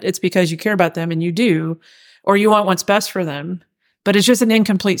yourself that it's because you care about them, and you do, or you want what's best for them, but it's just an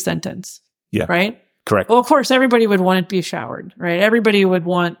incomplete sentence. Yeah. Right? Correct. Well, of course, everybody would want it to be showered, right? Everybody would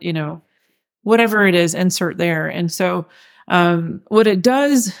want, whatever it is, insert there. And so what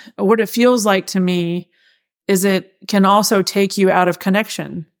it feels like to me is it can also take you out of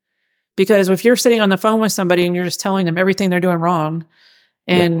connection. Because if you're sitting on the phone with somebody and you're just telling them everything they're doing wrong,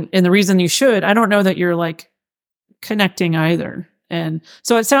 and the reason you should, I don't know that you're connecting either. And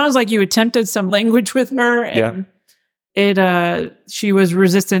so it sounds like you attempted some language with her, and she was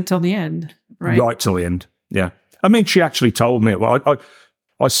resistant till the end, right? Right till the end. Yeah. She actually told me, well,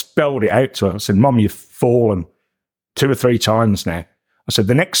 I spelled it out to her. I said, Mum, you've fallen 2 or 3 times now. I said,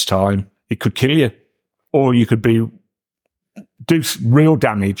 the next time it could kill you, or you could do real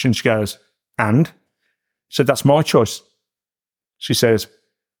damage. And she goes, and? I said, that's my choice. She says,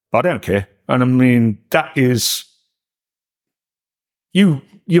 I don't care. And that is your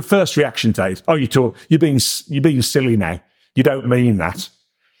first reaction, Dave. Oh, you're being silly now. You don't mean that.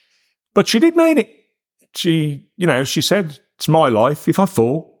 But she did mean it. She said, it's my life. If I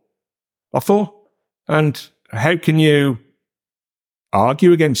fall, I fall. And how can you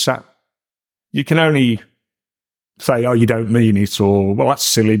argue against that? You can only say, oh, you don't mean it, or, well, that's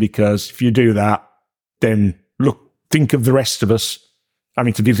silly because if you do that, then think of the rest of us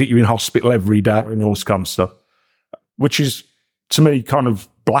having to visit you in hospital every day and all this kind of stuff, which is, to me, kind of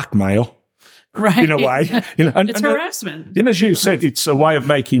blackmail, right? In a way. It's harassment. As you said, it's a way of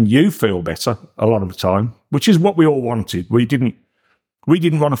making you feel better a lot of the time, which is what we all wanted. We didn't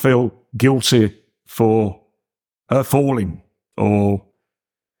want to feel guilty for her falling or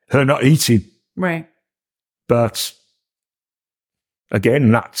her not eating. Right. But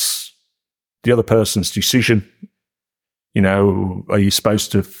again, that's the other person's decision. Are you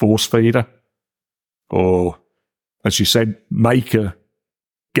supposed to force feed her? Or, as you said, make her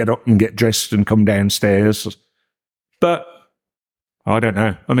get up and get dressed and come downstairs? But I don't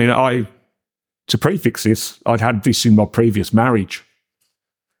know. To prefix this, I'd had this in my previous marriage.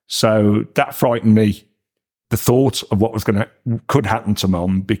 So that frightened me, the thought of what could happen to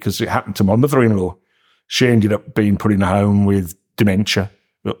Mum, because it happened to my mother-in-law. She ended up being put in a home with dementia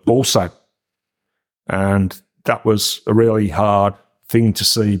also. And that was a really hard thing to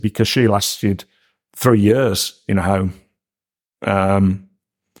see, because she lasted 3 years in a home.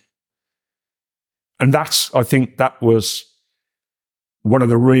 And I think that was one of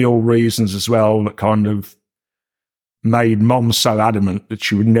the real reasons as well that kind of made Mom so adamant that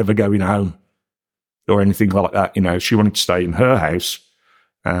she would never go in home or anything like that. You know, she wanted to stay in her house,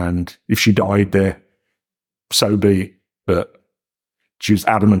 and if she died there, so be it. But she was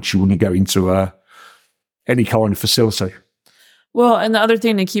adamant she wouldn't go into any kind of facility. Well, and the other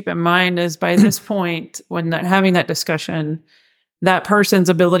thing to keep in mind is by this point, when having that discussion, that person's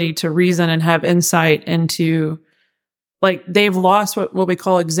ability to reason and have insight into, like, they've lost what we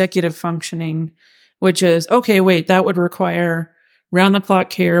call executive functioning, which is, okay, wait, that would require round the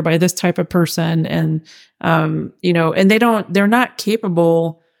clock care by this type of person. And, and they're not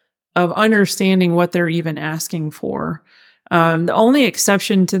capable of understanding what they're even asking for. The only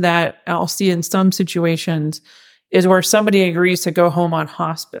exception to that I'll see in some situations is where somebody agrees to go home on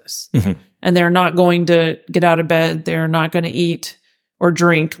hospice, and they're not going to get out of bed. They're not going to eat or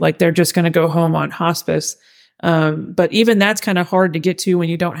drink. Like, they're just going to go home on hospice. But even that's kind of hard to get to when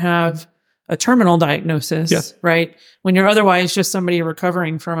you don't have a terminal diagnosis, right? When you're otherwise just somebody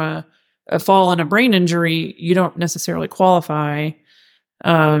recovering from a fall and a brain injury, you don't necessarily qualify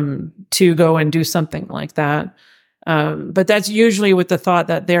to go and do something like that. But that's usually with the thought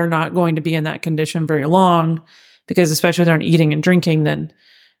that they're not going to be in that condition very long, because especially if they're eating and drinking, then,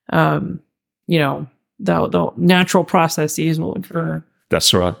 the natural processes will occur.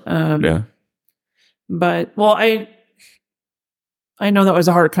 That's right. Yeah. But, well, I know that was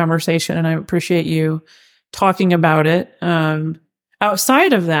a hard conversation, and I appreciate you talking about it.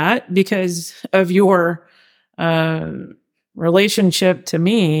 Outside of that, because of your relationship to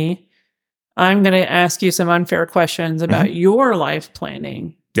me, I'm going to ask you some unfair questions about your life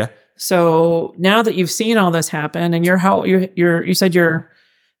planning. Yeah. So now that you've seen all this happen, and you said you're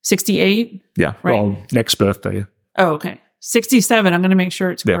 68? Yeah. Right? Well, next birthday. Yeah. Oh, okay. 67. I'm going to make sure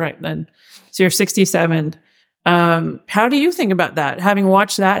it's correct then. So you're 67. How do you think about that? Having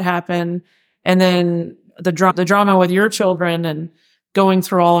watched that happen, and then the drama with your children, and going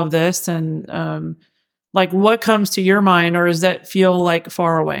through all of this, and what comes to your mind, or does that feel like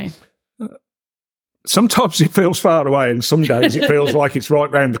far away? Sometimes it feels far away, and some days it feels like it's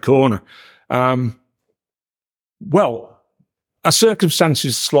right round the corner. Well, our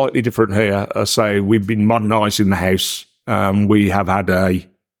circumstances are slightly different here. I say we've been modernising the house. We have had an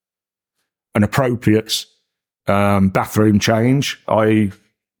appropriate bathroom change.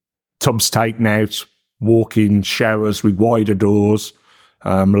 Tubs taken out, walk-in showers with wider doors,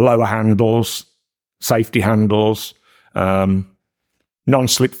 lower handles, safety handles,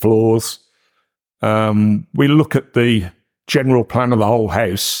 non-slip floors. We look at the general plan of the whole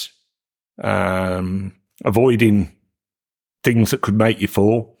house, avoiding things that could make you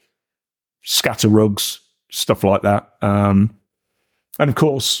fall, scatter rugs, stuff like that. And of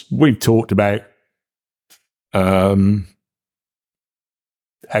course, we've talked about, how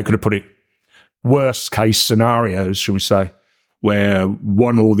could I put it, worst case scenarios, shall we say, where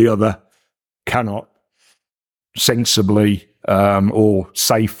one or the other cannot sensibly or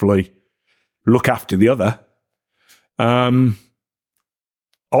safely look after the other. I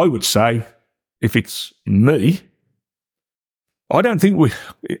would say, if it's me, I don't think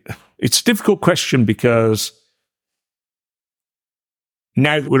it's a difficult question, because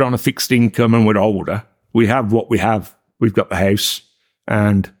now that we're on a fixed income and we're older, we have what we have. We've got the house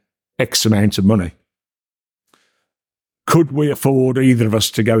and X amount of money. Could we afford, either of us,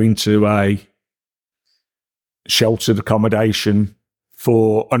 to go into a sheltered accommodation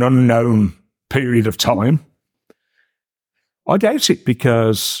for an unknown period of time? I doubt it,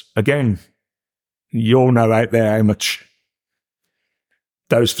 because, again, you all know out there how much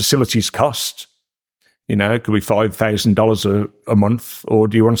those facilities cost. You know, it could be $5,000 a month, or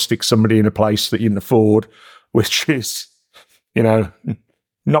do you want to stick somebody in a place that you can afford, which is,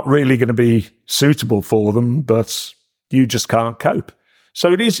 not really going to be suitable for them, but you just can't cope.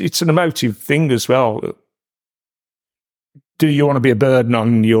 So it's an emotive thing as well. Do you want to be a burden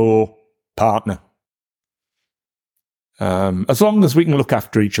on your partner? As long as we can look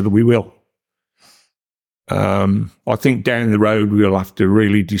after each other, we will. I think down the road we'll have to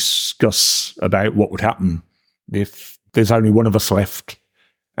really discuss about what would happen if there's only one of us left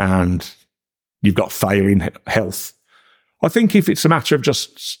and you've got failing health. I think if it's a matter of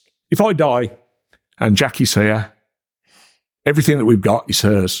just, if I die and Jackie's here, everything that we've got is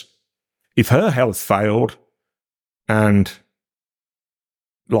hers. If her health failed, and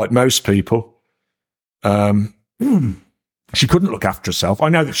like most people, she couldn't look after herself. I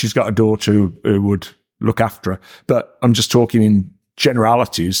know that she's got a daughter who would look after her, but I'm just talking in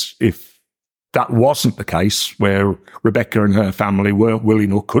generalities. If that wasn't the case, where Rebecca and her family weren't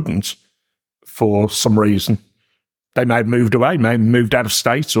willing or couldn't for some reason. They may have moved away, may have moved out of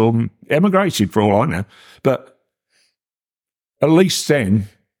state or emigrated for all I know. But at least then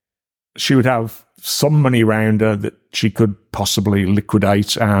she would have some money around her that she could possibly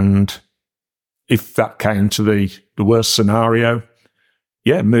liquidate. And if that came to the worst scenario,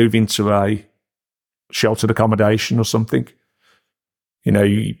 move into a sheltered accommodation or something. You know,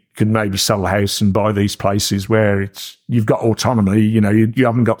 you could maybe sell a house and buy these places where you've got autonomy. You know, you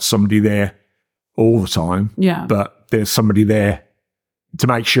haven't got somebody there all the time. Yeah. But there's somebody there to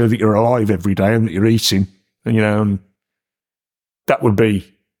make sure that you're alive every day and that you're eating. And, you know, and that would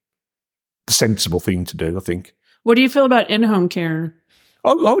be the sensible thing to do, I think. What do you feel about in-home care?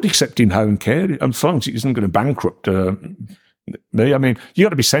 I would accept in-home care as long as it isn't going to bankrupt me. I mean, you got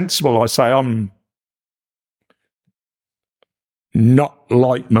to be sensible. I say I'm not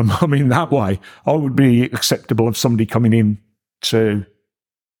like my mum in that way. I would be acceptable of somebody coming in to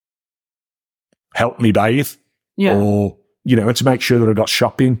help me bathe or, you know, to make sure that I got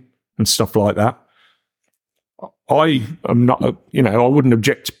shopping and stuff like that. I am not, you know, I wouldn't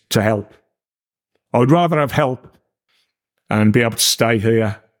object to help. I would rather have help and be able to stay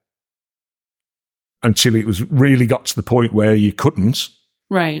here until it was really got to the point where you couldn't.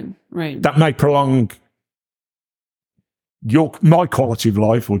 Right. That may prolong my quality of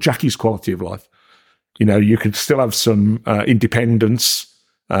life or Jackie's quality of life. You know, you could still have some independence.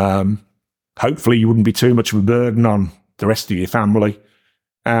 Hopefully you wouldn't be too much of a burden on the rest of your family.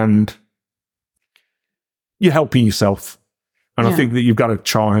 And you're helping yourself. And I think that you've got to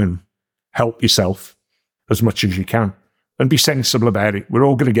try and help yourself as much as you can and be sensible about it. We're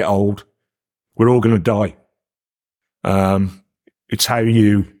all going to get old. We're all going to die. It's how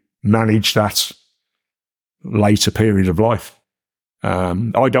you manage that later period of life. I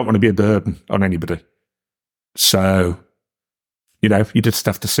don't want to be a burden on anybody. So, you know, you just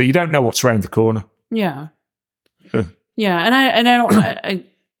have to see. You don't know what's around the corner. Yeah. Yeah. And I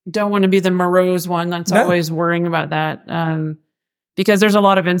don't want to be the morose one that's always worrying about that. Because there's a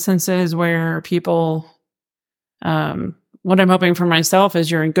lot of instances where people, what I'm hoping for myself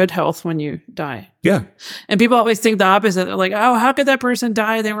is you're in good health when you die. Yeah. And people always think the opposite. They're like, oh, how could that person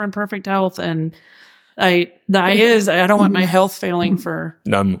die? They were in perfect health. And I don't want my health failing for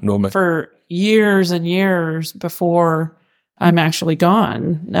years and years before I'm actually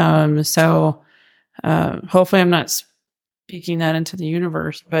gone. So hopefully I'm not speaking that into the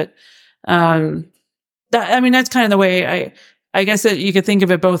universe. But that's kind of the way I guess that you could think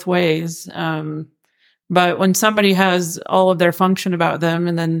of it both ways. But when somebody has all of their function about them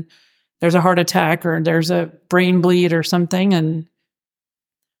and then there's a heart attack or there's a brain bleed or something, and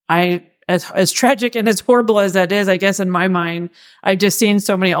as tragic and as horrible as that is, I guess in my mind, I've just seen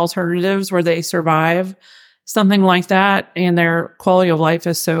so many alternatives where they survive something like that and their quality of life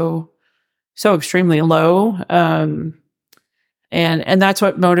is so extremely low. And that's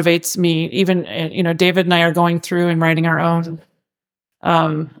what motivates me. Even, you know, David and I are going through and writing our own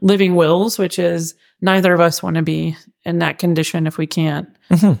living wills, which is neither of us want to be in that condition if we can't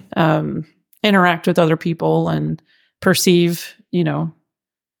interact with other people and perceive, you know,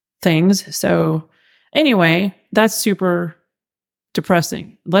 things. So anyway, that's super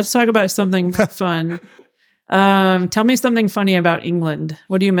depressing. Let's talk about something fun. Tell me something funny about England.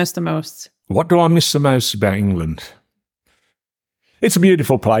 What do you miss the most? What do I miss the most about England? It's a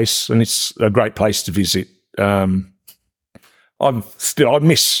beautiful place and it's a great place to visit. I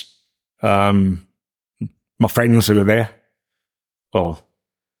miss my friends who are there. Well,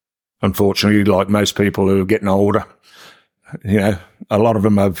 unfortunately, like most people who are getting older, you know, a lot of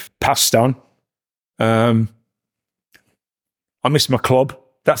them have passed on. I miss my club.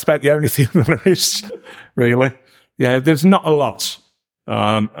 That's about the only thing that I miss, really. Yeah, there's not a lot.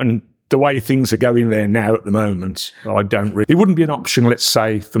 And the way things are going there now at the moment, it wouldn't be an option, let's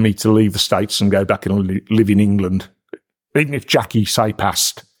say, for me to leave the States and go back and live in England. Even if Jackie, say,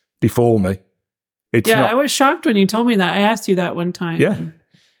 passed before me. I was shocked when you told me that. I asked you that one time. Yeah.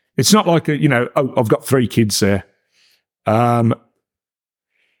 It's not like, I've got 3 kids there.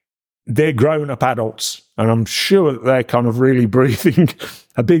 They're grown-up adults, and I'm sure that they're kind of really breathing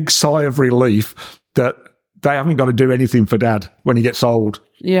a big sigh of relief that they haven't got to do anything for Dad when he gets old.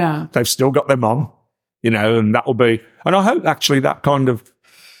 Yeah. They've still got their mum, you know, and that will be... And I hope, actually, that kind of...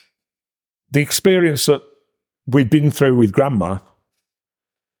 The experience that we've been through with Grandma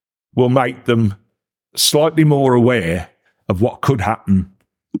will make them slightly more aware of what could happen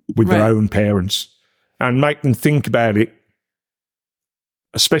with their own parents and make them think about it,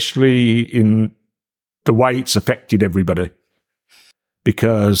 especially in the way it's affected everybody.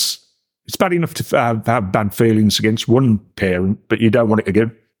 Because it's bad enough to have bad feelings against one parent, but you don't want it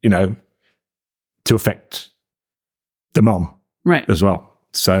again, you know. to affect the mom Right. as well.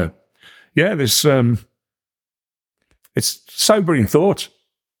 So, yeah, there's it's sobering thought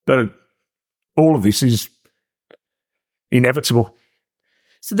that all of this is inevitable.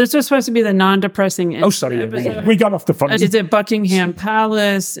 So this was supposed to be the non-depressing. Oh, sorry, we got off the fun. Is it Buckingham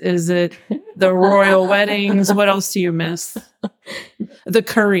Palace? Is it the royal weddings? What else do you miss? The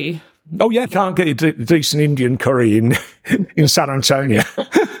curry. Oh, yeah, can't get a decent Indian curry in San Antonio.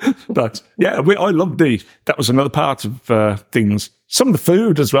 But, yeah, I loved that was another part of things. Some of the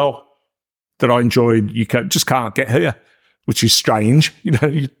food as well that I enjoyed, you just can't get here, which is strange. You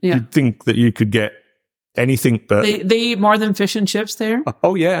know, you'd think that you could get anything, but they eat more than fish and chips there.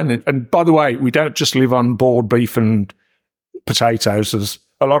 Oh yeah, and by the way, we don't just live on boiled beef and potatoes, as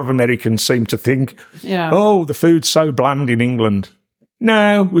a lot of Americans seem to think. Yeah. Oh, the food's so bland in England.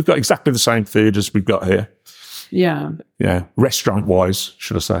 No, we've got exactly the same food as we've got here. Yeah. Yeah, restaurant wise,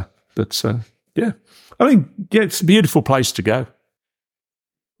 should I say? But yeah, I mean, yeah, it's a beautiful place to go.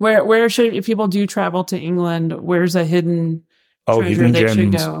 Where should, if people do travel to England, where's a hidden treasure hidden they gems.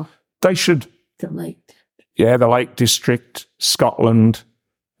 should go? They should. The Lake. Yeah, the Lake District, Scotland.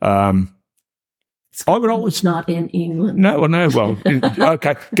 I would always It's not in England. No, well,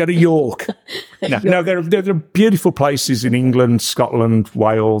 okay, go to York. No, there are beautiful places in England, Scotland,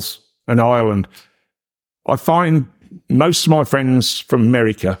 Wales, and Ireland. I find most of my friends from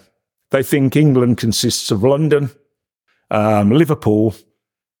America, they think England consists of London, Liverpool,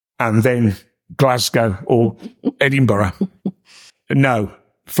 and then Glasgow or Edinburgh. No,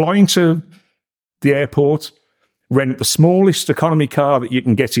 flying to the airport, rent the smallest economy car that you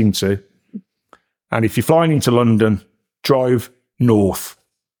can get into. And if you're flying into London, drive north.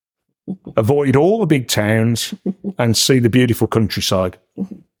 Avoid all the big towns and see the beautiful countryside.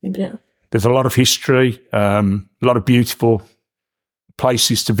 Yeah. There's a lot of history, a lot of beautiful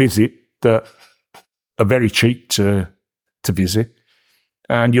places to visit that are very cheap to visit.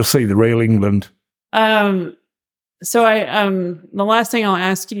 And you'll see the real England. So the last thing I'll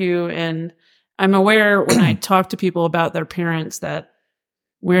ask you, and I'm aware when I talk to people about their parents that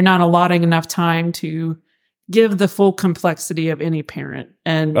we're not allotting enough time to give the full complexity of any parent.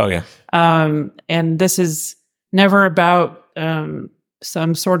 And and this is never about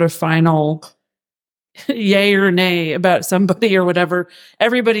some sort of final yay or nay about somebody or whatever.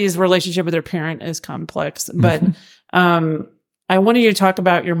 Everybody's relationship with their parent is complex. But I wanted you to talk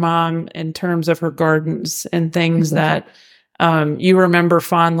about your mom in terms of her gardens and things that you remember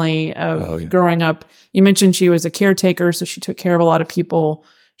fondly of growing up. You mentioned she was a caretaker, so she took care of a lot of people.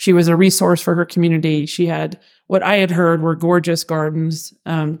 She was a resource for her community. She had, what I had heard were gorgeous gardens.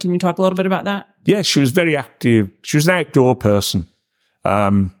 Can you talk a little bit about that? Yeah, she was very active. She was an outdoor person.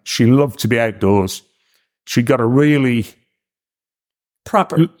 She loved to be outdoors. She got a really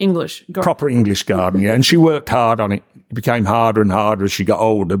proper English garden, yeah, and she worked hard on it. It became harder and harder as she got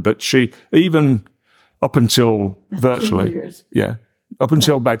older, but she, even up until up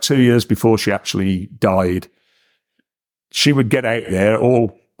until about 2 years before she actually died, she would get out there,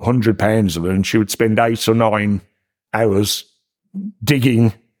 all 100 pounds of her, and she would spend 8 or 9 hours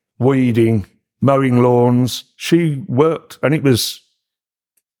digging, weeding, mowing lawns. She worked, and it was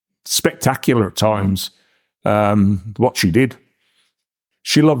spectacular at times, what she did.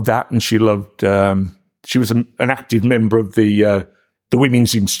 She loved that, and she loved, she was an active member of the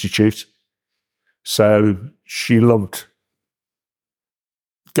Women's Institute. So she loved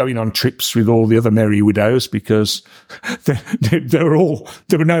going on trips with all the other Merry Widows because there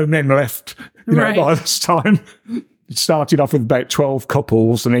were no men left, by this time. It started off with about 12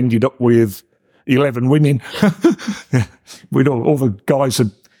 couples and ended up with 11 women. With all the guys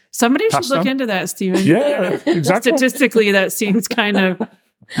had. Somebody should look into that, Stephen. Yeah, exactly. Statistically, that seems kind of.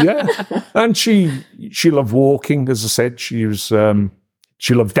 Yeah, and she loved walking. As I said, she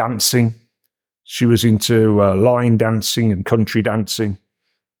loved dancing. She was into line dancing and country dancing.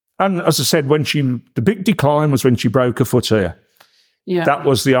 And as I said, the big decline was when she broke her foot here. Yeah, that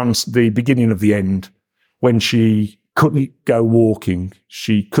was the beginning of the end. When she couldn't go walking,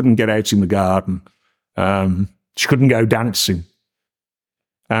 she couldn't get out in the garden, she couldn't go dancing,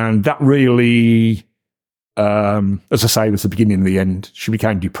 and that really, as I say, was the beginning of the end. She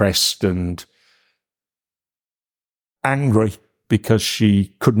became depressed and angry because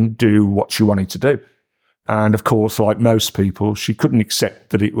she couldn't do what she wanted to do. And of course, like most people, she couldn't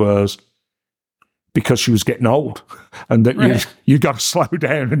accept that it was because she was getting old and that you got to slow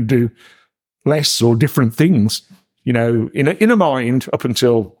down and do less or different things. In her mind, up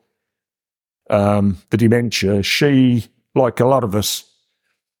until the dementia, she, like a lot of us,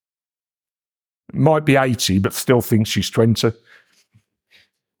 might be 80, but still thinks she's 20.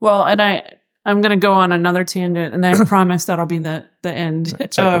 Well, and I'm going to go on another tangent, and I promise that'll be the end.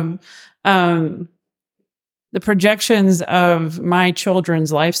 The projections of my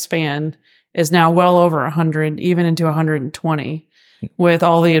children's lifespan is now well over 100, even into 120, with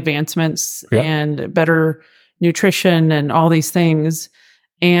all the advancements and better nutrition and all these things.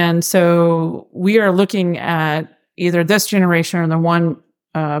 And so we are looking at either this generation or the one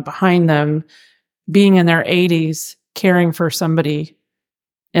behind them being in their 80s, caring for somebody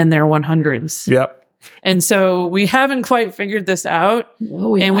in their 100s. Yep. And so we haven't quite figured this out. No,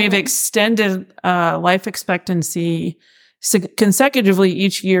 We've extended life expectancy consecutively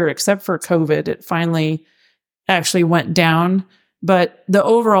each year, except for COVID. It finally actually went down. But the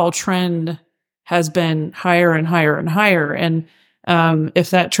overall trend has been higher and higher and higher. And if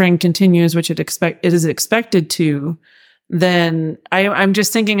that trend continues, which it is expected to, then I'm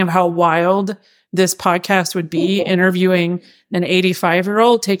just thinking of how wild this podcast would be, interviewing an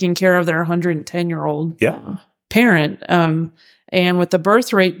 85-year-old taking care of their 110-year-old parent. And with the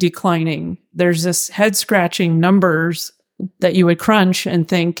birth rate declining, there's this head-scratching numbers that you would crunch and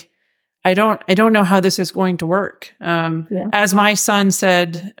think, I don't know how this is going to work. As my son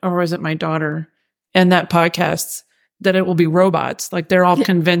said, or was it my daughter, in that podcast, that it will be robots. Like they're all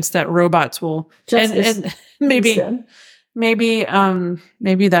convinced that robots will, and maybe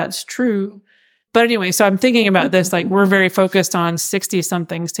that's true. But anyway, so I'm thinking about this, like we're very focused on 60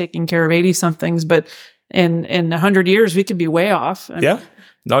 somethings taking care of 80 somethings, but in 100 years, we could be way off.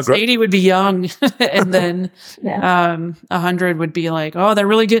 No, great. 80 would be young. And then 100 would be like, oh, they're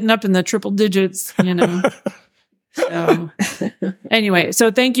really getting up in the triple digits, you know? So anyway,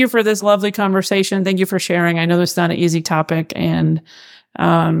 so thank you for this lovely conversation. Thank you for sharing. I know this is not an easy topic, and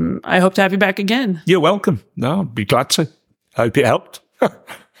I hope to have you back again. You're welcome. No, I'd be glad to. I hope it helped.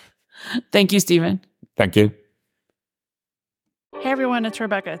 Thank you, Stephen. Thank you. Hey everyone, it's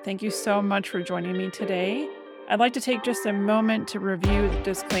Rebecca. Thank you so much for joining me today. I'd like to take just a moment to review the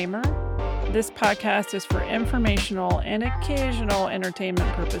disclaimer. This podcast is for informational and occasional entertainment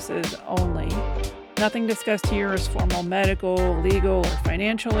purposes only. Nothing discussed here is formal medical, legal, or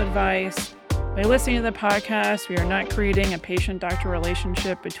financial advice. By listening to the podcast, we are not creating a patient-doctor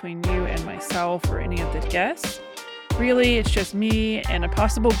relationship between you and myself or any of the guests. Really, it's just me and a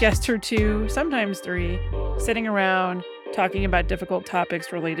possible guest or two, sometimes 3, sitting around talking about difficult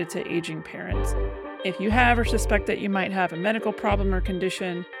topics related to aging parents. If you have or suspect that you might have a medical problem or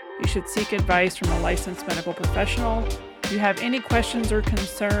condition, you should seek advice from a licensed medical professional. If you have any questions or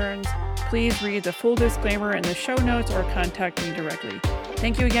concerns, please read the full disclaimer in the show notes or contact me directly.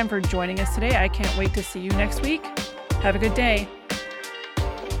 Thank you again for joining us today. I can't wait to see you next week. Have a good day.